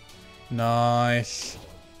 Nice.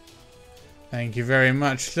 Thank you very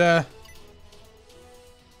much, sir.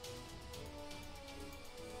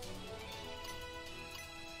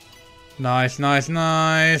 Nice, nice,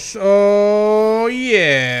 nice. Oh,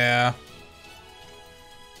 yeah.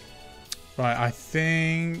 Right, I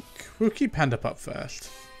think we'll keep Panda Pup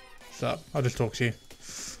first. So, I'll just talk to you.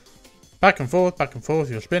 Back and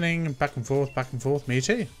forth, you're spinning. Back and forth, me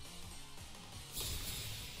too.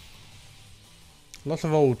 Lots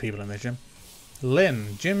of old people in this gym.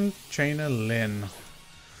 Lynn, gym trainer Lynn.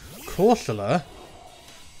 Corsola.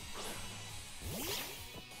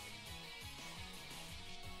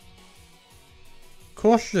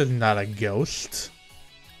 Corsola's not a ghost.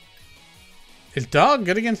 Is dog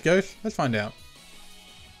good against ghosts? Let's find out.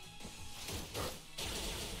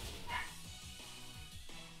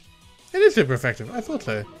 It is super effective. I thought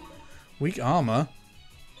so. Weak armor.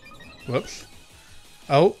 Whoops.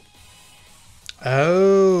 Oh.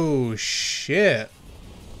 Oh, shit.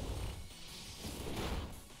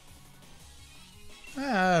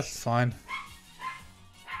 Ah, that's fine.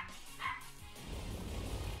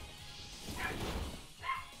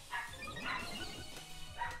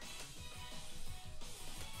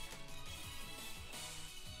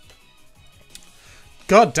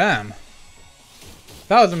 God damn.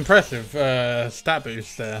 That was impressive stat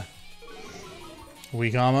boost there.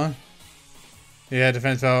 Weak armor. Yeah,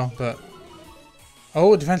 defense fell, but...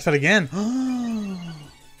 Oh, defense fell again.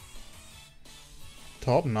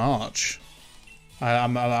 Top notch.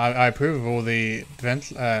 I approve of all the defense.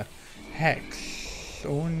 Hex.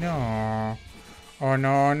 Oh no. Oh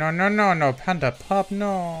no, no, no, no, no. Panda Pup,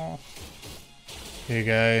 no. Here you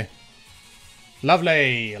go.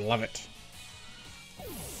 Lovely. Love it.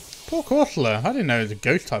 Poor Corsola. I didn't know there was a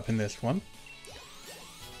ghost type in this one.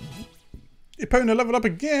 Epona leveled up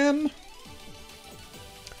again.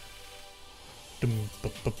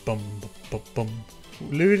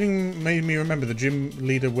 Losing made me remember the gym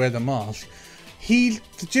leader wear the mask. The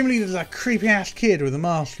gym leader's a creepy ass kid with a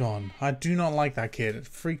mask on. I do not like that kid. It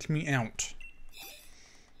freaks me out.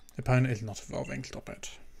 Opponent is not evolving. Stop it.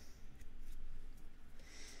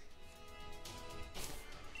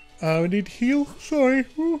 We need to heal. Sorry.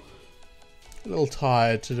 Ooh. A little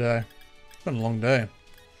tired today. It's been a long day.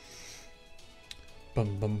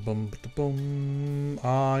 Bum bum bum bum.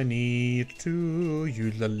 I need to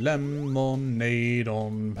use the lemonade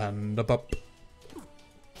on Panda Pup.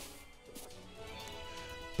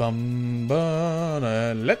 Bum bum.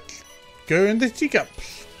 Let's go in the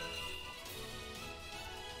teacups.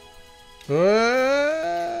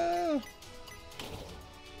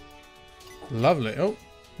 Lovely.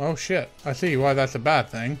 Oh shit. I see why that's a bad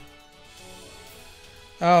thing.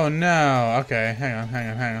 Oh no. Okay,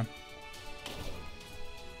 hang on.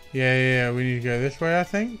 Yeah, we need to go this way, I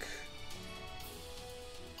think.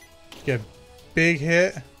 Get a big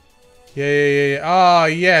hit. Yeah. Oh,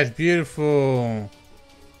 yes, beautiful.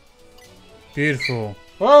 Beautiful.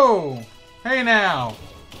 Whoa! Hey now!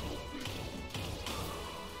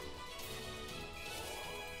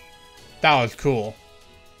 That was cool.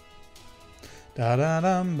 Da da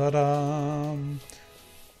dum ba dum.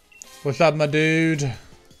 What's up, my dude?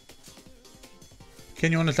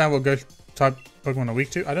 Can you understand what ghost type Pokemon are weak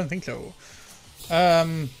to? I don't think so.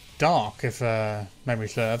 Dark, if memory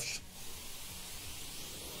serves.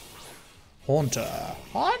 Haunter.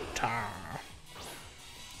 Haunter!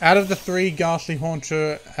 Out of the three, Ghastly,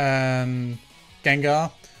 Haunter, and Gengar,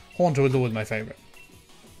 Haunter was always my favourite.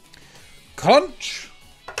 Crunch!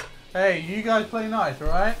 Hey, you guys play nice,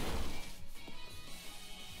 alright?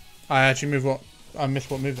 I actually I missed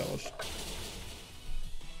what move that was.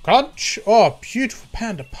 Crunch! Oh, beautiful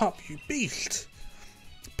Panda Pup, you beast!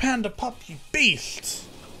 Panda Pup, you beast!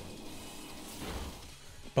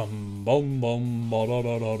 Bum bum bum ba da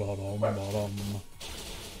da da da dum ba dum.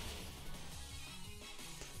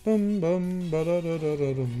 Bum bum ba da da da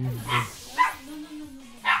da dum.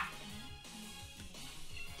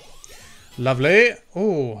 Lovely.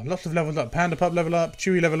 Oh, lots of levels up. Panda Pup level up.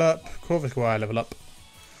 Chewy level up. Corvuscular level up.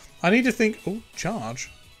 I need to think. Oh,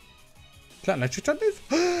 charge. Is that an electric type move?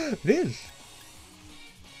 It is.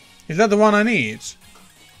 Is that the one I need?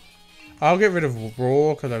 I'll get rid of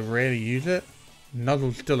Raw because I rarely use it.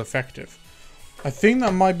 Nuzzle's still effective. I think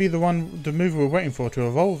that might be the move we're waiting for to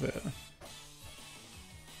evolve it.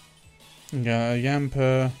 Yeah,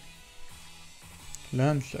 Yamper.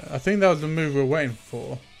 Lancer. I think that was the move we're waiting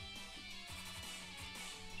for.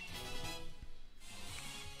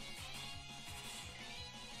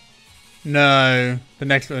 No, the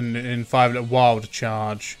next one in 5 Wild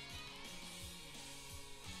Charge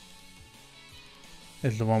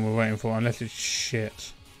is the one we're waiting for, unless it's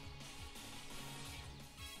shit.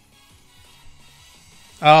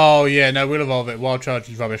 Oh yeah, no, we'll evolve it. Wild Charge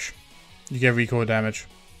is rubbish. You get recoil damage.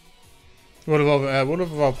 We'll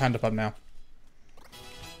evolve Panda Pup now.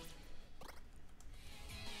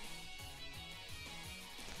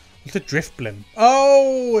 What's a Drift Blimp?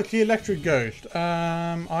 Oh, it's the Electric Ghost.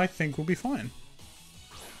 I think we'll be fine.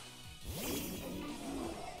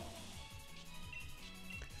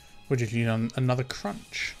 We'll just need another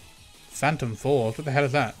Crunch. Phantom Force? What the hell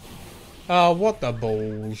is that? Oh, what the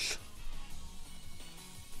balls.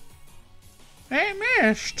 Hey,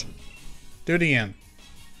 missed. Do it again.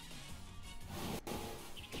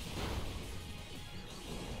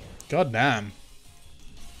 God damn.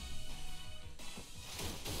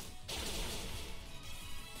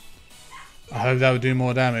 I hope that would do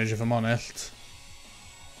more damage, if I'm honest.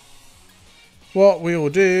 What we will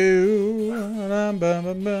do...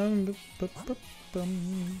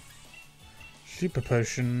 Super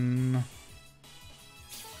Potion...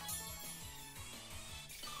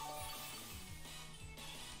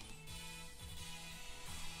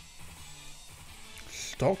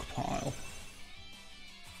 Stockpile.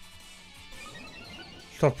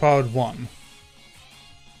 Stockpiled 1.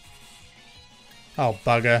 Oh,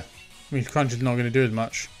 bugger. Means Crunch is not going to do as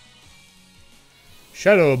much.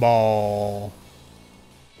 Shadow Ball.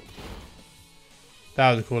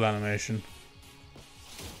 That was a cool animation.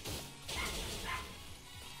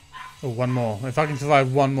 Oh, one more. If I can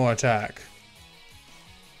survive one more attack.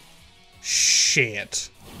 Shit.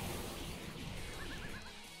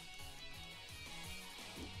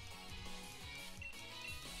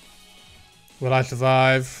 Will I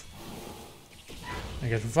survive? I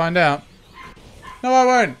guess we'll find out. No, I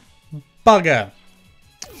won't. Bugger.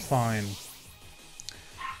 Fine.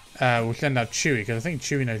 We'll send out Chewy, because I think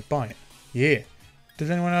Chewy knows Bite. Yeah.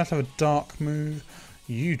 Does anyone else have a dark move?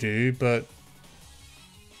 You do, but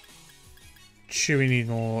Chewy needs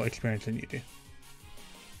more experience than you do.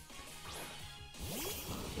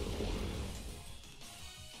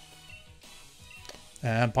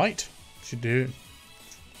 Bite. Should do.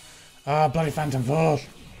 Ah, bloody Phantom Force.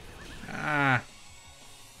 Ah.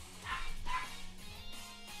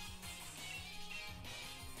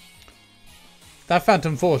 That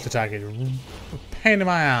Phantom Force attack is a pain in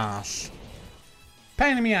my ass.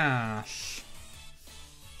 Pain in my ass.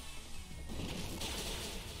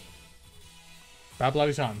 Bad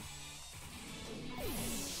bloody time.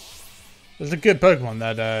 There's a good Pokemon,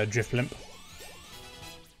 that Drift Blimp.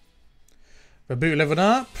 Reboot leveled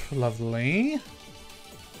up. Lovely.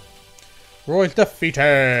 Roy's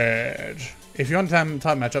defeated. If you understand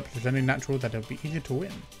type matchups, it's only natural that it'll be easier to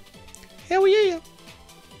win. Hell yeah!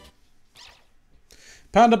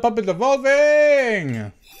 Panda Pup is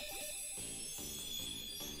evolving!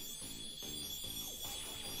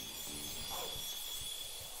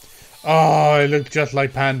 Oh, it looks just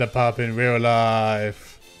like Panda Pup in real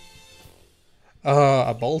life.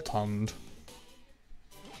 A Boltund.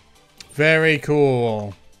 Very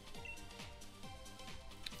cool.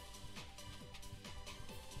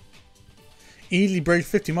 Easily breaks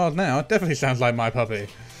 50 miles an hour. Definitely sounds like my puppy.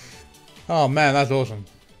 Oh man, that's awesome.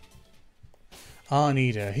 I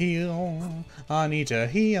need a heal. I need a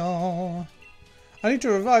heal. I need to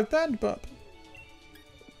revive Pandapup.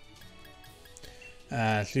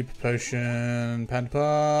 Super Potion,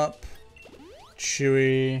 Pandapup,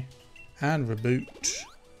 Chewy, and Reboot.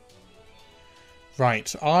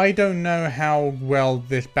 Right, I don't know how well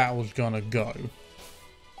this battle's gonna go.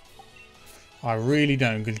 I really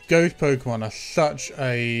don't, because Ghost Pokemon are such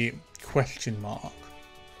a question mark.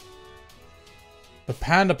 But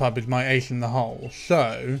Pandapup is my ace in the hole,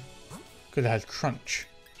 so, because it has Crunch.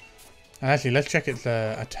 And actually, let's check its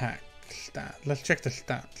attack stat. Let's check the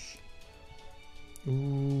stats.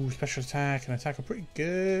 Ooh, special attack and attack are pretty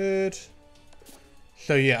good.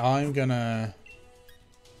 So yeah, I'm gonna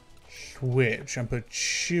switch and put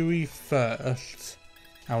Chewy first.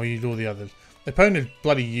 And we'll use all the others. The opponent is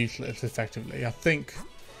bloody useless, effectively. I think...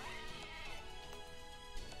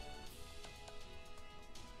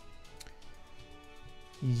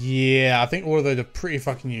 Yeah, I think all of those are pretty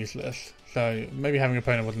fucking useless. So maybe having an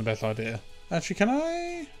opponent wasn't the best idea. Actually, can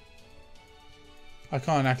I? I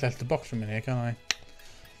can't access the box from in here, can I?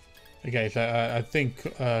 Okay, so I think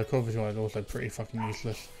Corvus is also pretty fucking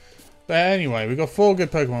useless. But anyway, we've got 4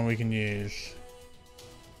 good Pokemon we can use.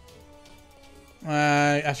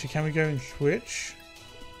 Actually, can we go and switch?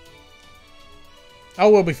 Oh,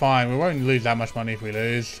 we'll be fine. We won't lose that much money if we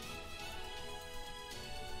lose.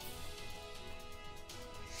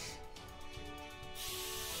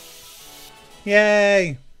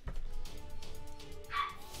 Yay!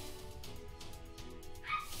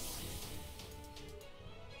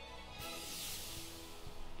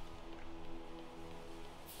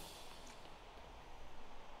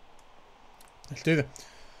 Let's do that.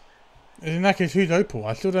 In that case, who's Opal?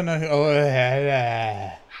 I still don't know who...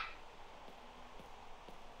 Oh,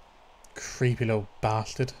 creepy little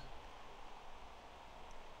bastard.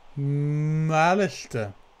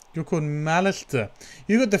 Malister. You're called Malister.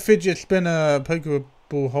 You got the fidget spinner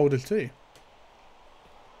Pokeball holders too.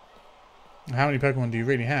 How many Pokemon do you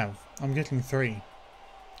really have? I'm getting 3.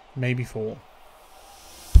 Maybe 4.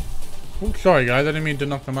 Oh, sorry guys, I didn't mean to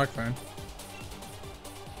knock the microphone.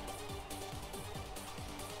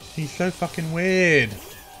 He's so fucking weird.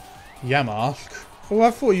 Yamask. Oh,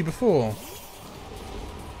 I've fought you before.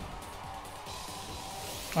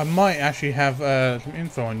 I might actually have some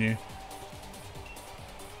info on you.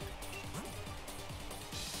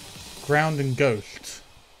 Ground and Ghost.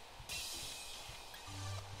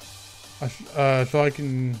 So I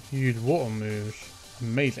can use water moves.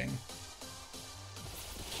 Amazing.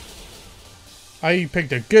 I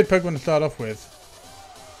picked a good Pokemon to start off with.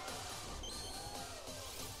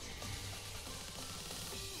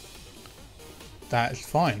 That is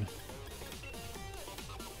fine.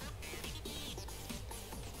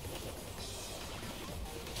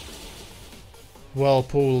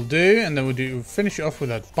 Whirlpool will do, and then we'll finish it off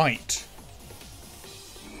with a bite.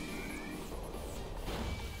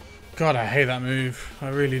 God, I hate that move. I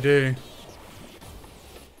really do.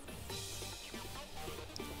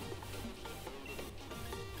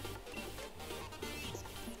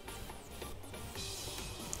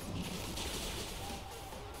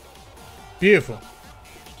 Beautiful.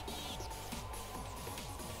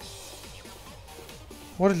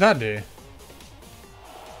 What did that do?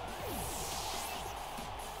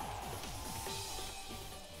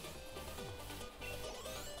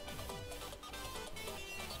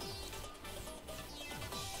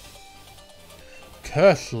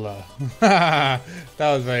 Cursler. That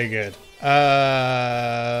was very good.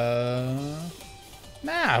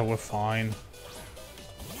 Nah, we're fine.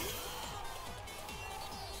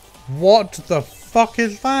 What the fuck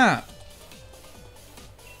is that?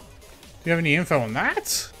 Do you have any info on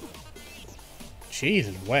that?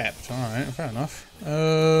 Jesus wept. Alright, fair enough.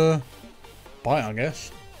 Bite, I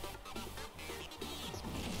guess.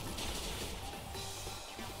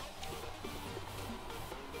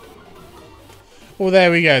 Well,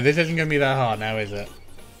 there we go. This isn't going to be that hard now, is it?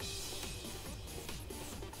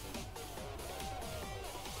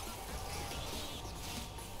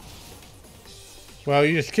 Well,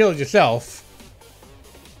 you just killed yourself.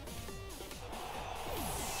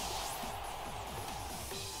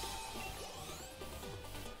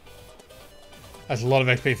 That's a lot of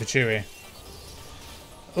XP for Chewy.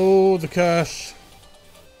 Oh, the curse.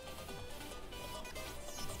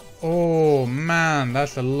 Oh, man.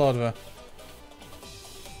 That's a lot of...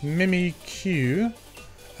 Mimikyu.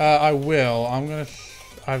 I will.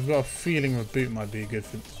 I've got a feeling Reboot might be good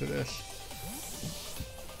for this.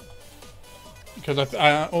 Because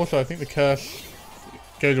I think the curse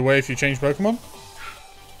goes away if you change Pokemon.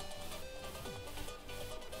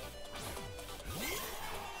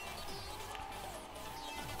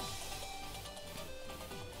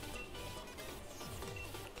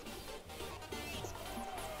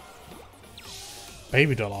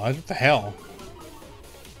 Baby doll eyes? What the hell?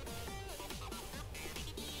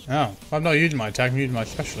 Oh, I'm not using my attack, I'm using my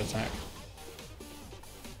special attack.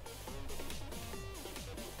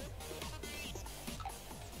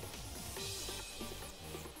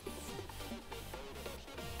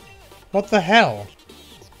 What the hell?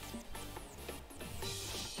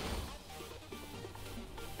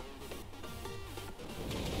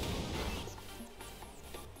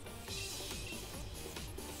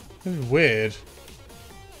 This is weird.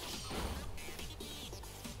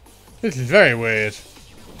 This is very weird.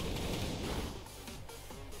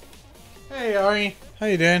 Hey Ari, how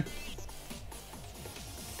you doing?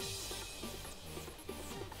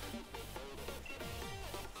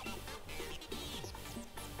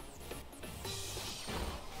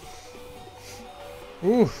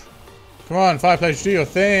 Ooh. Come on, Fireplace, do your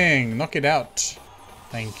thing. Knock it out.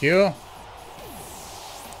 Thank you.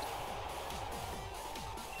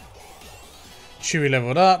 Chewy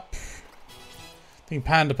leveled up. I think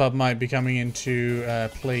Panda Pup might be coming into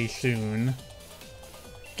play soon.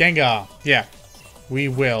 Gengar. Yeah. We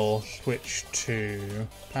will switch to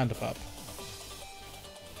Panda Pup.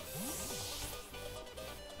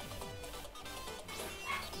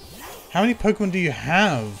 How many Pokemon do you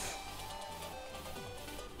have?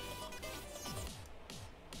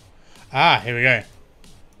 Ah, here we go.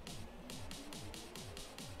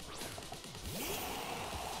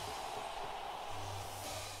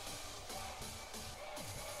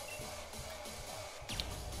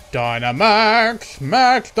 Dynamax!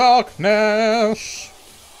 Max Darkness!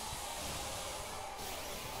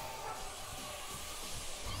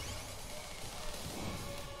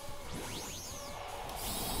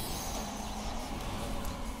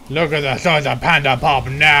 Look at the size of Panda Pup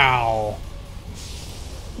now!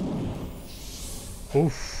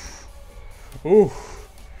 Oof. Oof.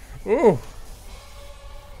 Oof.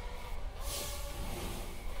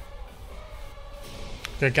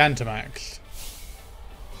 Gigantamax.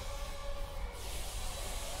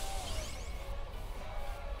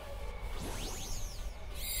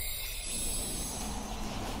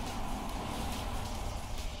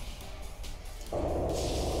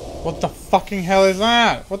 What the fucking hell is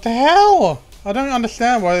that? What the hell? I don't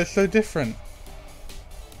understand why they're so different.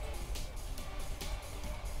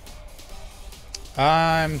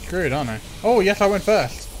 I'm screwed, aren't I? Oh, yes, I went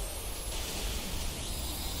first.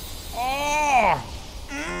 Oh!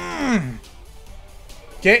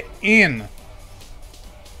 Get in.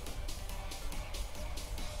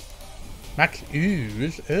 Max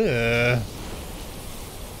Ooze.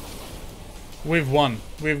 We've won.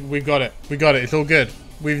 We've got it. We got it. It's all good.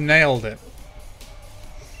 We've nailed it.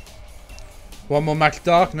 One more Max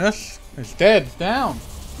Darkness. It's dead. It's down.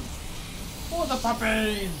 For the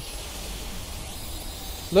puppies.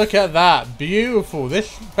 Look at that. Beautiful.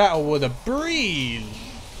 This battle was a breeze.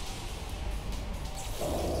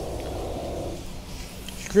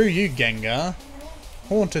 Screw you, Gengar.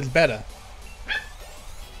 Haunter's better.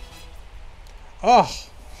 Oh,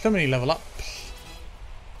 so many level ups.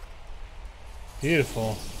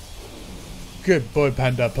 Beautiful. Good boy,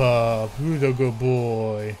 Panda Pup. Who's a good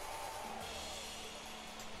boy?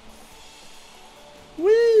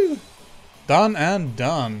 Woo! Done and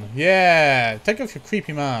done. Yeah! Take off your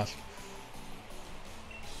creepy mask.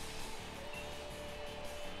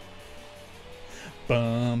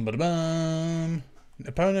 Bum ba da bum.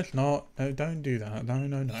 Opponent's not. No, don't do that. No,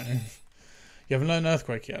 no, no. You haven't learned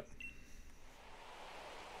Earthquake yet.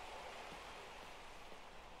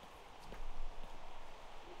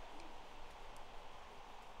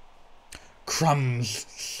 Crumbs.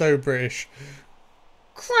 So British.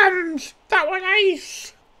 Crumbs! That was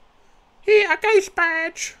ace! Here, a ghost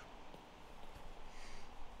badge!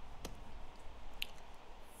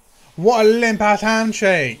 What a limp-ass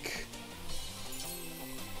handshake!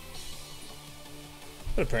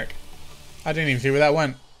 What a prick. I didn't even see where that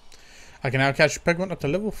went. I can now catch Pokemon up to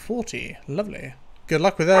level 40. Lovely. Good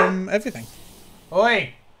luck with everything.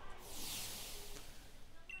 Oi!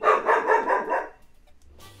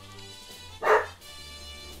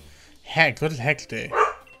 Hex, what does Hex do?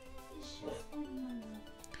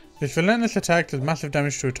 This relentless attack does massive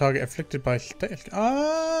damage to a target afflicted by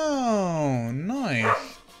Oh,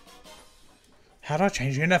 nice. How do I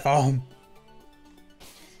change uniform?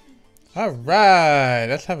 Alright,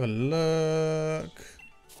 let's have a look.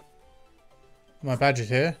 My badge is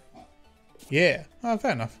here. Yeah, oh,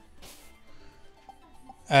 fair enough.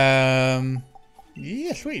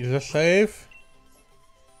 Yeah, sweet. Let's save.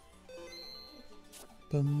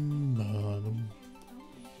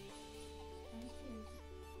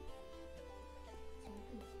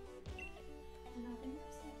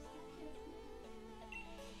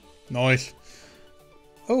 Nice.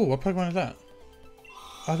 Oh, what Pokemon is that?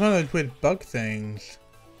 I don't know those weird bug things.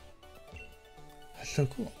 That's so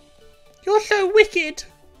cool. You're so wicked!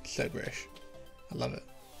 So British. I love it.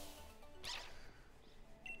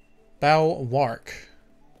 Balwark.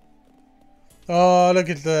 Oh, look,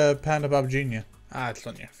 it's the Panda Bob Jr. Ah, it's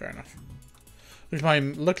Sonia. Fair enough.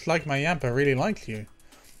 Looks like my Yampa really likes you.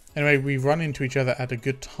 Anyway, we run into each other at a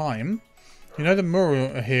good time. You know the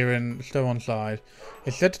mural here in Stow on Side?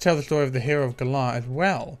 It's said to tell the story of the hero of Galar as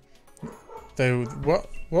well. Though,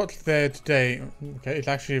 what's there today? Okay, it's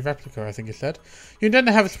actually a replica, I think it said. You intend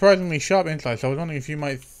to have a surprisingly sharp insight, so I was wondering if you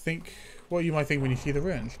might think... what you might think when you see the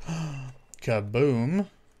ruins. Kaboom.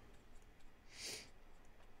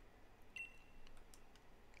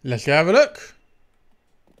 Let's go have a look.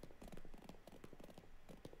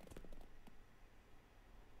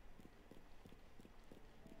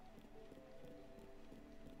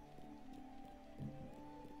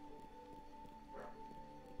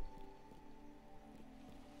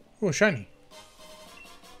 Oh, shiny.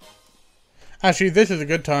 Actually, this is a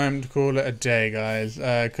good time to call it a day, guys,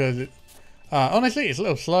 because honestly, it's a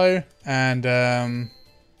little slow, and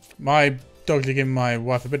my dogs are giving my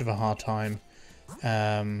wife a bit of a hard time.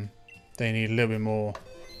 They need a little bit more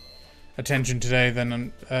attention today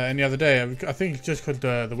than any other day. I think it's just because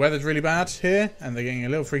the weather's really bad here, and they're getting a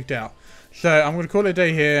little freaked out. So I'm going to call it a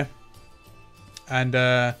day here, and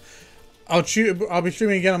I'll be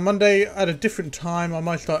streaming again on Monday at a different time. I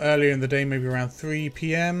might start earlier in the day, maybe around 3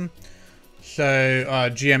 PM. So,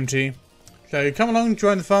 GMT. So come along,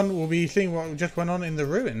 join the fun. We'll be seeing what just went on in the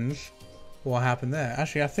ruins. What happened there.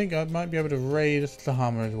 Actually, I think I might be able to raid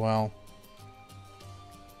Sahama as well.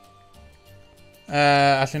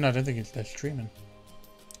 Actually, no, I don't think they're streaming.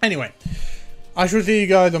 Anyway, I shall see you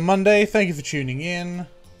guys on Monday. Thank you for tuning in.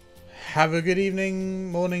 Have a good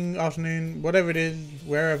evening, morning, afternoon, whatever it is,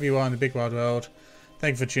 wherever you are in the big wide world.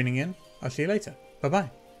 Thank you for tuning in. I'll see you later.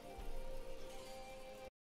 Bye-bye.